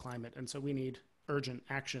do for climate. And so we need urgent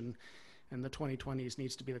action, and the 2020s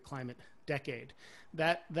needs to be the climate decade.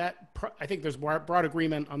 I think there's broad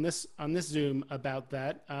agreement on this Zoom about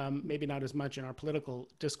that. Maybe not as much in our political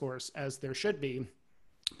discourse as there should be,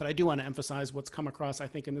 but I do want to emphasize what's come across, I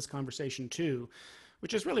think, in this conversation too,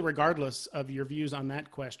 which is really regardless of your views on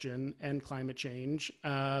that question and climate change.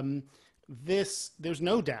 There's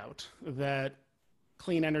no doubt that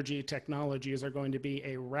clean energy technologies are going to be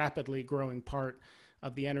a rapidly growing part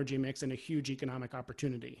of the energy mix and a huge economic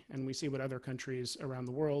opportunity. And we see what other countries around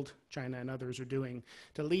the world, China and others, are doing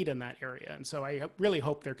to lead in that area. And so I really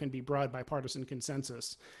hope there can be broad bipartisan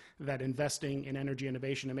consensus that investing in energy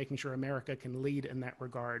innovation and making sure America can lead in that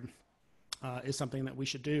regard is something that we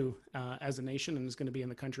should do as a nation, and is going to be in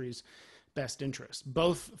the country's best interest,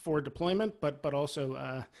 both for deployment, but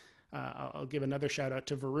also I'll give another shout out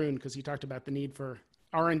to Varun, because he talked about the need for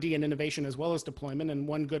R&D and innovation as well as deployment. And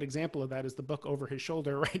one good example of that is the book over his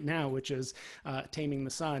shoulder right now, which is Taming the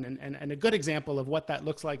Sun. And a good example of what that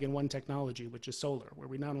looks like in one technology, which is solar, where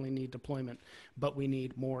we not only need deployment, but we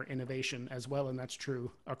need more innovation as well. And that's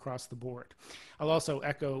true across the board. I'll also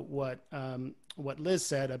echo what Liz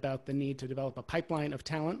said about the need to develop a pipeline of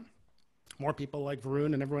talent, more people like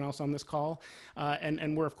Varun and everyone else on this call.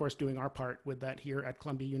 And we're, of course, doing our part with that here at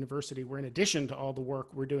Columbia University, where in addition to all the work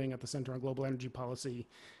we're doing at the Center on Global Energy Policy,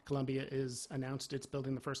 Columbia is announced it's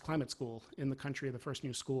building the first climate school in the country, the first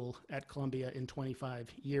new school at Columbia in 25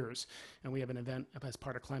 years. And we have an event as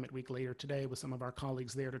part of Climate Week later today with some of our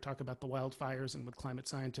colleagues there to talk about the wildfires, and with climate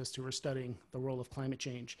scientists who are studying the role of climate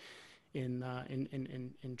change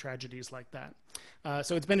in tragedies like that.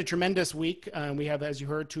 So it's been a tremendous week. We have, as you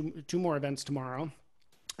heard, two more events tomorrow.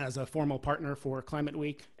 As a formal partner for Climate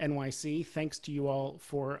Week NYC, thanks to you all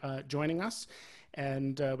for joining us.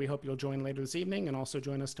 And we hope you'll join later this evening and also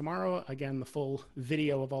join us tomorrow. Again, the full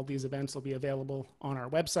video of all these events will be available on our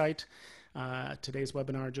website. Today's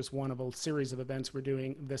webinar, just one of a series of events we're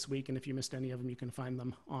doing this week. And if you missed any of them, you can find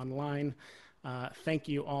them online. Thank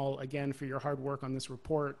you all again for your hard work on this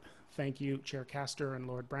report. Thank you, Chair Castor and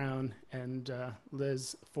Lord Brown and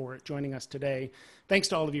Liz for joining us today. Thanks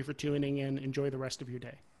to all of you for tuning in. Enjoy the rest of your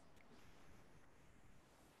day.